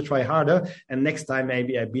 I want to try harder. And next time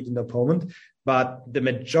maybe I beat an opponent. But the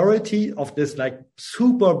majority of this like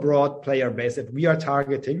super broad player base that we are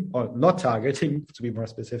targeting or not targeting, to be more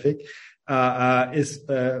specific, is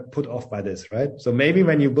put off by this, right? So maybe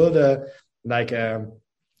when you build a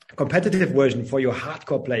competitive version for your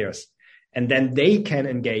hardcore players, and then they can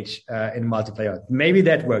engage in multiplayer. Maybe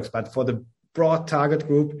that works, but for the broad target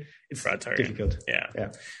group, it's difficult.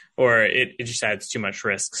 Yeah. Or it just adds too much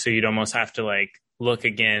risk. So you'd almost have to like look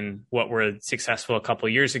again what were successful a couple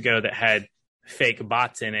of years ago that had fake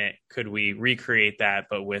bots in it. Could we recreate that,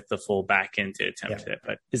 but with the full back end to attempt it?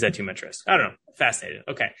 But is that too much risk? I don't know. Fascinated.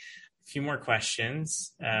 Okay. A few more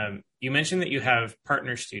questions. You mentioned that you have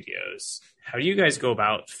partner studios. How do you guys go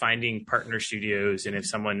about finding partner studios? And if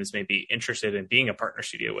someone is maybe interested in being a partner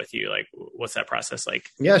studio with you, like what's that process like?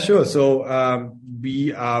 Yeah, sure. So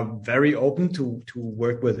we are very open to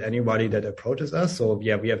work with anybody that approaches us. So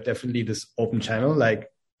yeah, we have definitely this open channel, like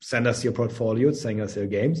send us your portfolio, send us your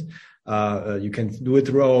games. You can do it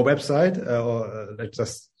through our website or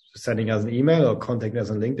just sending us an email or contacting us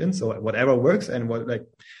on LinkedIn. So whatever works and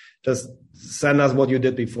just send us what you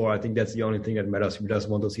did before. I think that's the only thing that matters. We just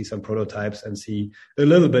want to see some prototypes and see a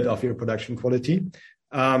little bit of your production quality.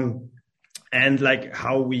 And like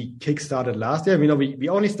how we kickstarted last year, we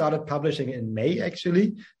only started publishing in May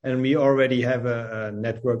actually, and we already have a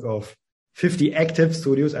network of 50 active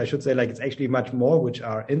studios. I should say like it's actually much more which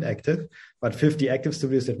are inactive, but 50 active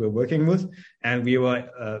studios that we're working with. And we were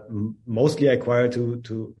mostly acquired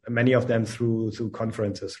to many of them through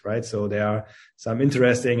conferences, right? So there are some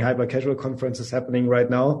interesting hyper casual conferences happening right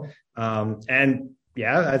now. And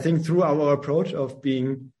yeah, I think through our approach of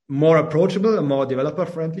being more approachable and more developer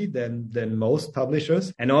friendly than most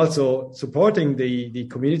publishers, and also supporting the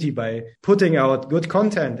community by putting out good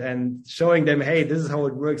content and showing them, hey, this is how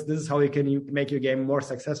it works. This is how you can make your game more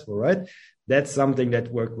successful, right? That's something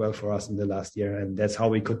that worked well for us in the last year. And that's how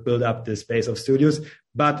we could build up this base of studios.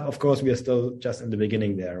 But of course, we are still just in the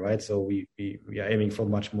beginning there, right? So we are aiming for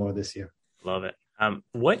much more this year. Love it.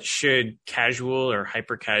 What should casual or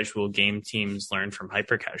hyper casual game teams learn from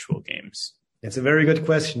hyper casual games? It's a very good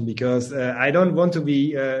question because I don't want to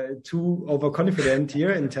be too overconfident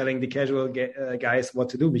here in telling the casual guys what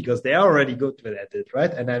to do because they are already good at it,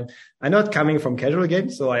 right? And I'm not coming from casual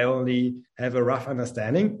games, so I only have a rough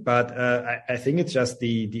understanding. But I think it's just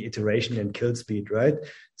the iteration and kill speed, right?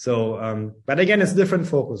 So, but again, it's different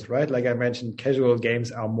focus, right? Like I mentioned, casual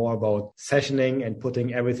games are more about sessioning and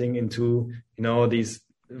putting everything into these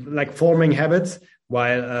like forming habits.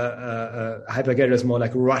 While hyper casual is more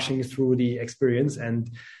like rushing through the experience and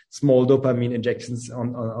small dopamine injections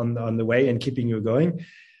on the way and keeping you going.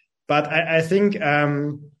 But I think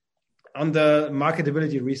on the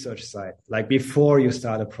marketability research side, like before you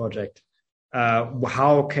start a project,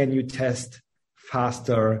 how can you test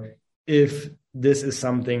faster if this is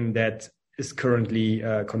something that is currently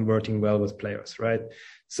converting well with players, right?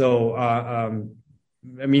 So,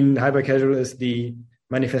 hyper casual is the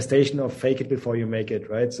manifestation of fake it before you make it,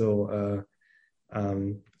 right? So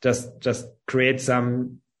Just create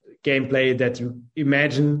some gameplay that you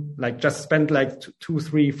imagine, like just spend like 2,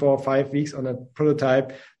 3, 4, 5 weeks on a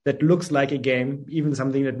prototype that looks like a game, even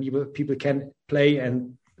something that people can play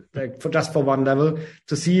and like for one level,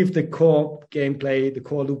 to see if the core gameplay, the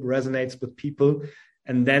core loop resonates with people,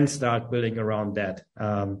 and then start building around that.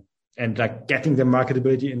 And like getting the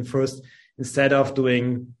marketability in first, instead of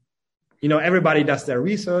doing, everybody does their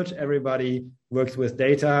research, everybody works with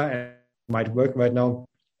data, and it might work right now,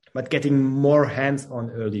 but getting more hands-on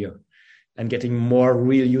earlier and getting more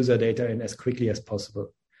real user data in as quickly as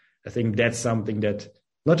possible. I think that's something that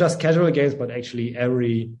not just casual games, but actually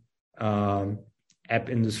every app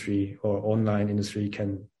industry or online industry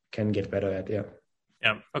can get better at. Yeah.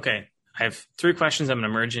 Okay. I have 3 questions. I'm going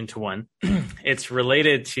to merge into one. It's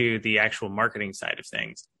related to the actual marketing side of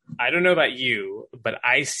things. I don't know about you, but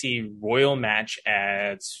I see Royal Match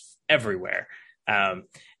ads everywhere.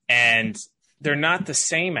 And they're not the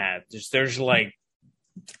same ads. There's like,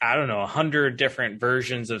 I don't know, 100 different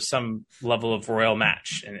versions of some level of Royal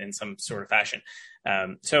Match in some sort of fashion.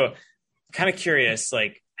 So kind of curious,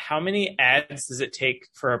 like, how many ads does it take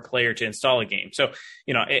for a player to install a game? So,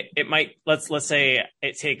 it might, let's say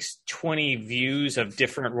it takes 20 views of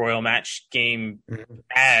different Royal Match game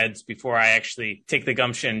ads before I actually take the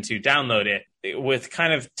gumption to download it. With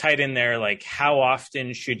kind of tied in there, like, how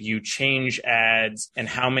often should you change ads and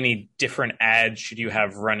how many different ads should you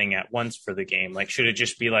have running at once for the game? Like, should it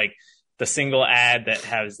just be like the single ad that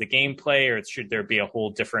has the gameplay, or should there be a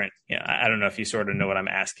whole different, I don't know if you sort of know what I'm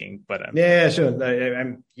asking, but yeah, sure.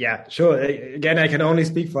 Sure. Again, I can only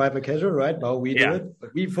speak for hyper casual, right? How we do it,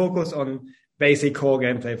 but we focus on basic core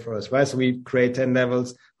gameplay first, right? So we create 10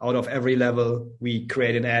 levels. Out of every level, we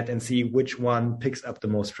create an ad and see which one picks up the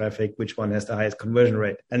most traffic, which one has the highest conversion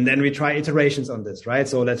rate. And then we try iterations on this, right?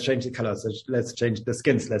 So let's change the colors. Let's change the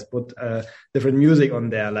skins. Let's put different music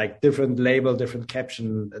on there, like different label, different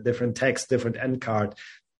caption, different text, different end card.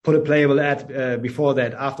 Put a playable ad before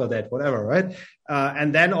that, after that, whatever, right?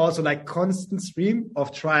 And then also like constant stream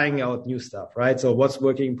of trying out new stuff, right? So what's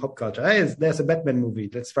working in pop culture? Hey, there's a Batman movie.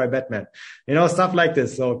 Let's try Batman. Stuff like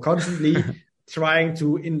this. So constantly trying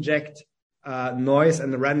to inject noise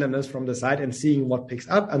and randomness from the side and seeing what picks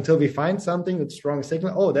up until we find something with strong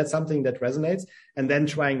signal. Oh, that's something that resonates. And then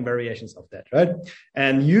trying variations of that, right?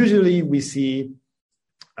 And usually we see,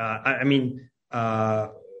 ad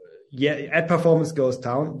performance goes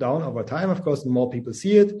down over time. Of course, the more people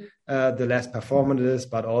see it, the less performant it is,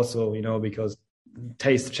 but also, because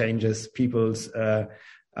taste changes, people's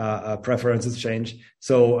preferences change.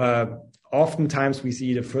 So oftentimes we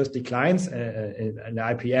see the first declines in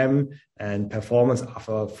IPM and performance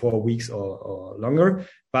after 4 weeks or longer.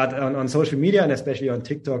 But on social media, and especially on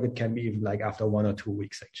TikTok, it can be even like after 1 or 2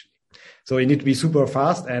 weeks, actually. So you need to be super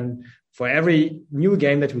fast. And for every new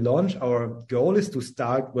game that we launch, our goal is to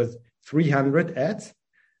start with 300 ads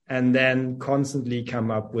and then constantly come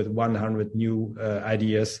up with 100 new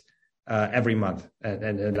ideas every month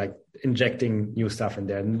and like injecting new stuff in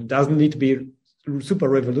there. And it doesn't need to be super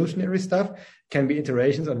revolutionary stuff. It can be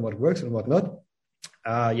iterations on what works and what not.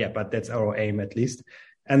 But that's our aim at least.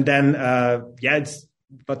 And then, it's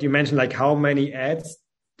what you mentioned, like how many ads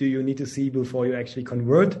do you need to see before you actually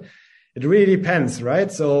convert? It really depends,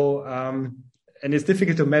 right? So, and it's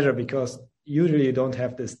difficult to measure because usually you don't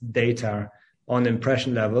have this data on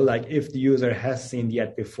impression level, like if the user has seen the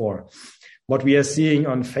ad before. What we are seeing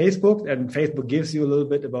on Facebook, and Facebook gives you a little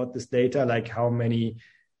bit about this data, like how many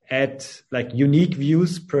unique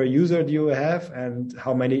views per user do you have and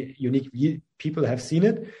how many unique people have seen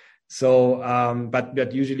it. So,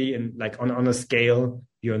 but usually on a scale,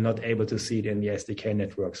 you're not able to see it in the SDK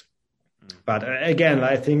networks. But again,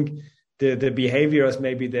 I think the behaviors,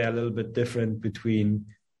 maybe they're a little bit different between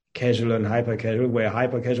casual and hyper casual, where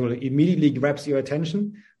hyper casual immediately grabs your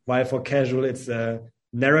attention, while for casual, it's a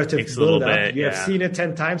narrative build up. You have seen it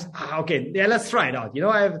 10 times. Okay. Yeah. Let's try it out.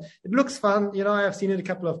 It looks fun. I've seen it a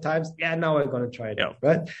couple of times. Yeah. Now I'm going to try it out.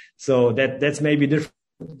 Right. So that's maybe different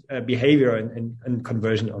behavior and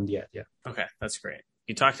conversion on the ad. Yeah. Okay. That's great.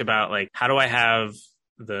 You talked about like, how do I have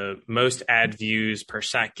the most ad views per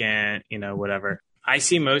second, whatever. I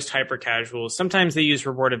see most hyper casuals. Sometimes they use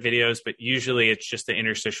rewarded videos, but usually it's just the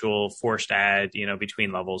interstitial forced ad,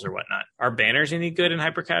 between levels or whatnot. Are banners any good in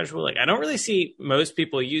hyper casual? Like, I don't really see most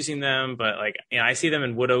people using them, but I see them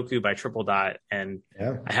in Woodoku by Triple Dot, and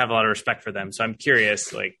I have a lot of respect for them. So I'm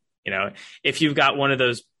curious, if you've got one of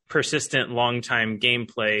those persistent long time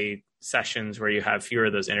gameplay sessions where you have fewer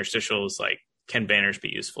of those interstitials, can banners be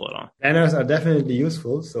useful at all? Banners are definitely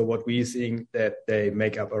useful. So what we're seeing that they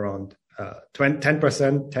make up around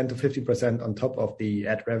 10%, 10 to 15% on top of the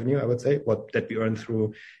ad revenue, I would say, that we earn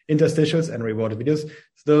through interstitials and rewarded videos.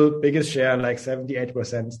 Still biggest share, like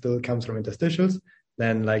 78% still comes from interstitials,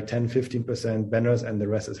 then like 10, 15% banners, and the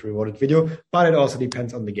rest is rewarded video. But it also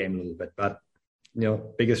depends on the game a little bit. But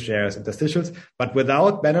biggest share is interstitials. But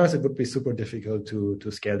without banners, it would be super difficult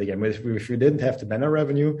to scale the game. If we didn't have the banner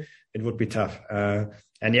revenue, it would be tough.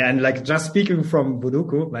 And like just speaking from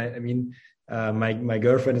Budoku, my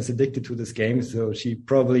girlfriend is addicted to this game, so she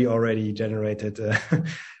probably already generated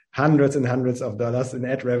hundreds and hundreds of dollars in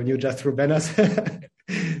ad revenue just through banners.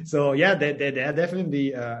 So yeah, they are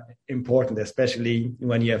definitely important, especially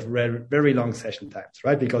when you have very long session times,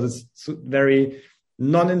 right? Because it's very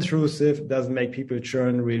non-intrusive, doesn't make people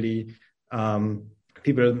churn really.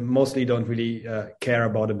 People mostly don't really care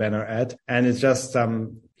about a banner ad, and it's just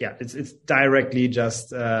it's directly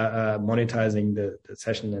just monetizing the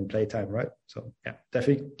session and playtime, right? So yeah,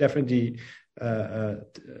 definitely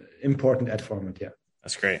important ad format. Yeah,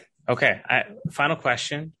 that's great. Okay, final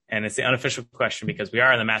question, and it's the unofficial question because we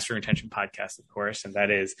are on the Master Retention podcast, of course, and that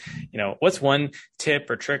is, what's one tip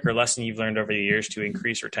or trick or lesson you've learned over the years to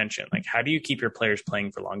increase retention? Like, how do you keep your players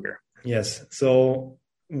playing for longer? Yes. So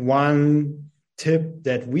one tip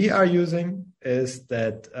that we are using is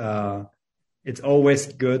that it's always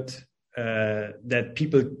good that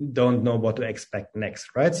people don't know what to expect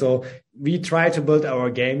next, right? So we try to build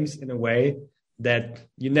our games in a way that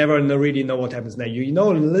you never really know what happens next. You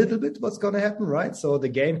know a little bit what's going to happen, right? So the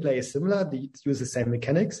gameplay is similar. They use the same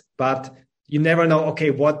mechanics, but you never know, okay,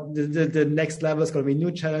 what the next level is going to be, new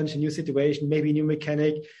challenge, a new situation, maybe a new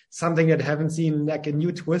mechanic, something that haven't seen, like a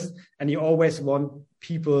new twist. And you always want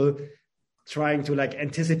people trying to like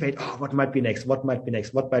anticipate, what might be next,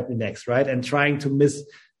 right? And trying to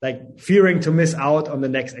fearing to miss out on the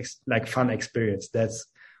next fun experience. That's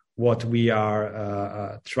what we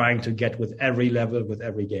are trying to get with every level, with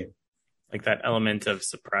every game. Like that element of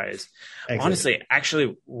surprise. Exactly. Honestly,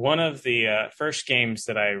 actually, one of the first games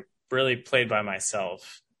that I really played by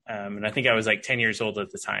myself, and I think I was like 10 years old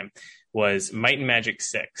at the time, was Might and Magic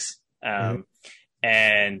 6.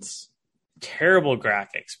 And terrible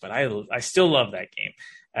graphics, but I still love that game.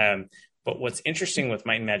 But what's interesting with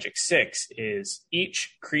Might and Magic 6 is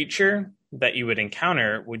each creature that you would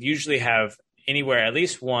encounter would usually have anywhere, at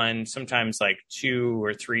least one, sometimes like 2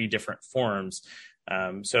 or 3 different forms.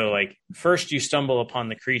 So like first you stumble upon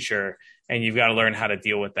the creature and you've got to learn how to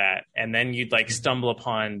deal with that. And then you'd like stumble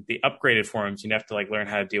upon the upgraded forms. You'd have to like learn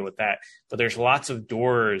how to deal with that. But there's lots of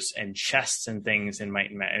doors and chests and things in Might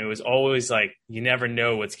and Magic. And it was always like, you never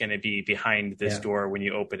know what's going to be behind this door when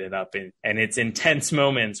you open it up. And it's intense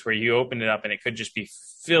moments where you open it up and it could just be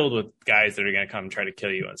filled with guys that are going to come try to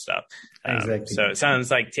kill you and stuff. Exactly. So it sounds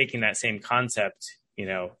like taking that same concept,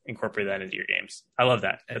 incorporate that into your games. I love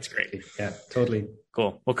that. That's great. Yeah, totally.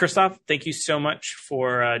 Cool. Well, Christoph, thank you so much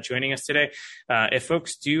for joining us today. If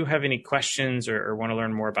folks do have any questions or want to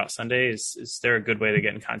learn more about Sunday, is there a good way to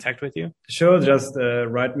get in contact with you? Sure. Just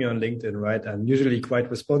write me on LinkedIn, right? I'm usually quite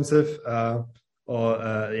responsive.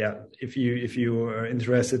 If you are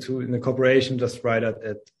interested in a cooperation, just write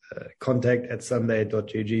at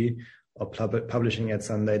contact@sunday.gg or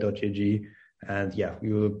publishing@sunday.gg. And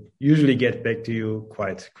we will usually get back to you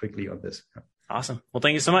quite quickly on this. Awesome. Well,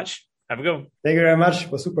 thank you so much. Have a good one. Thank you very much.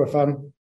 It was super fun.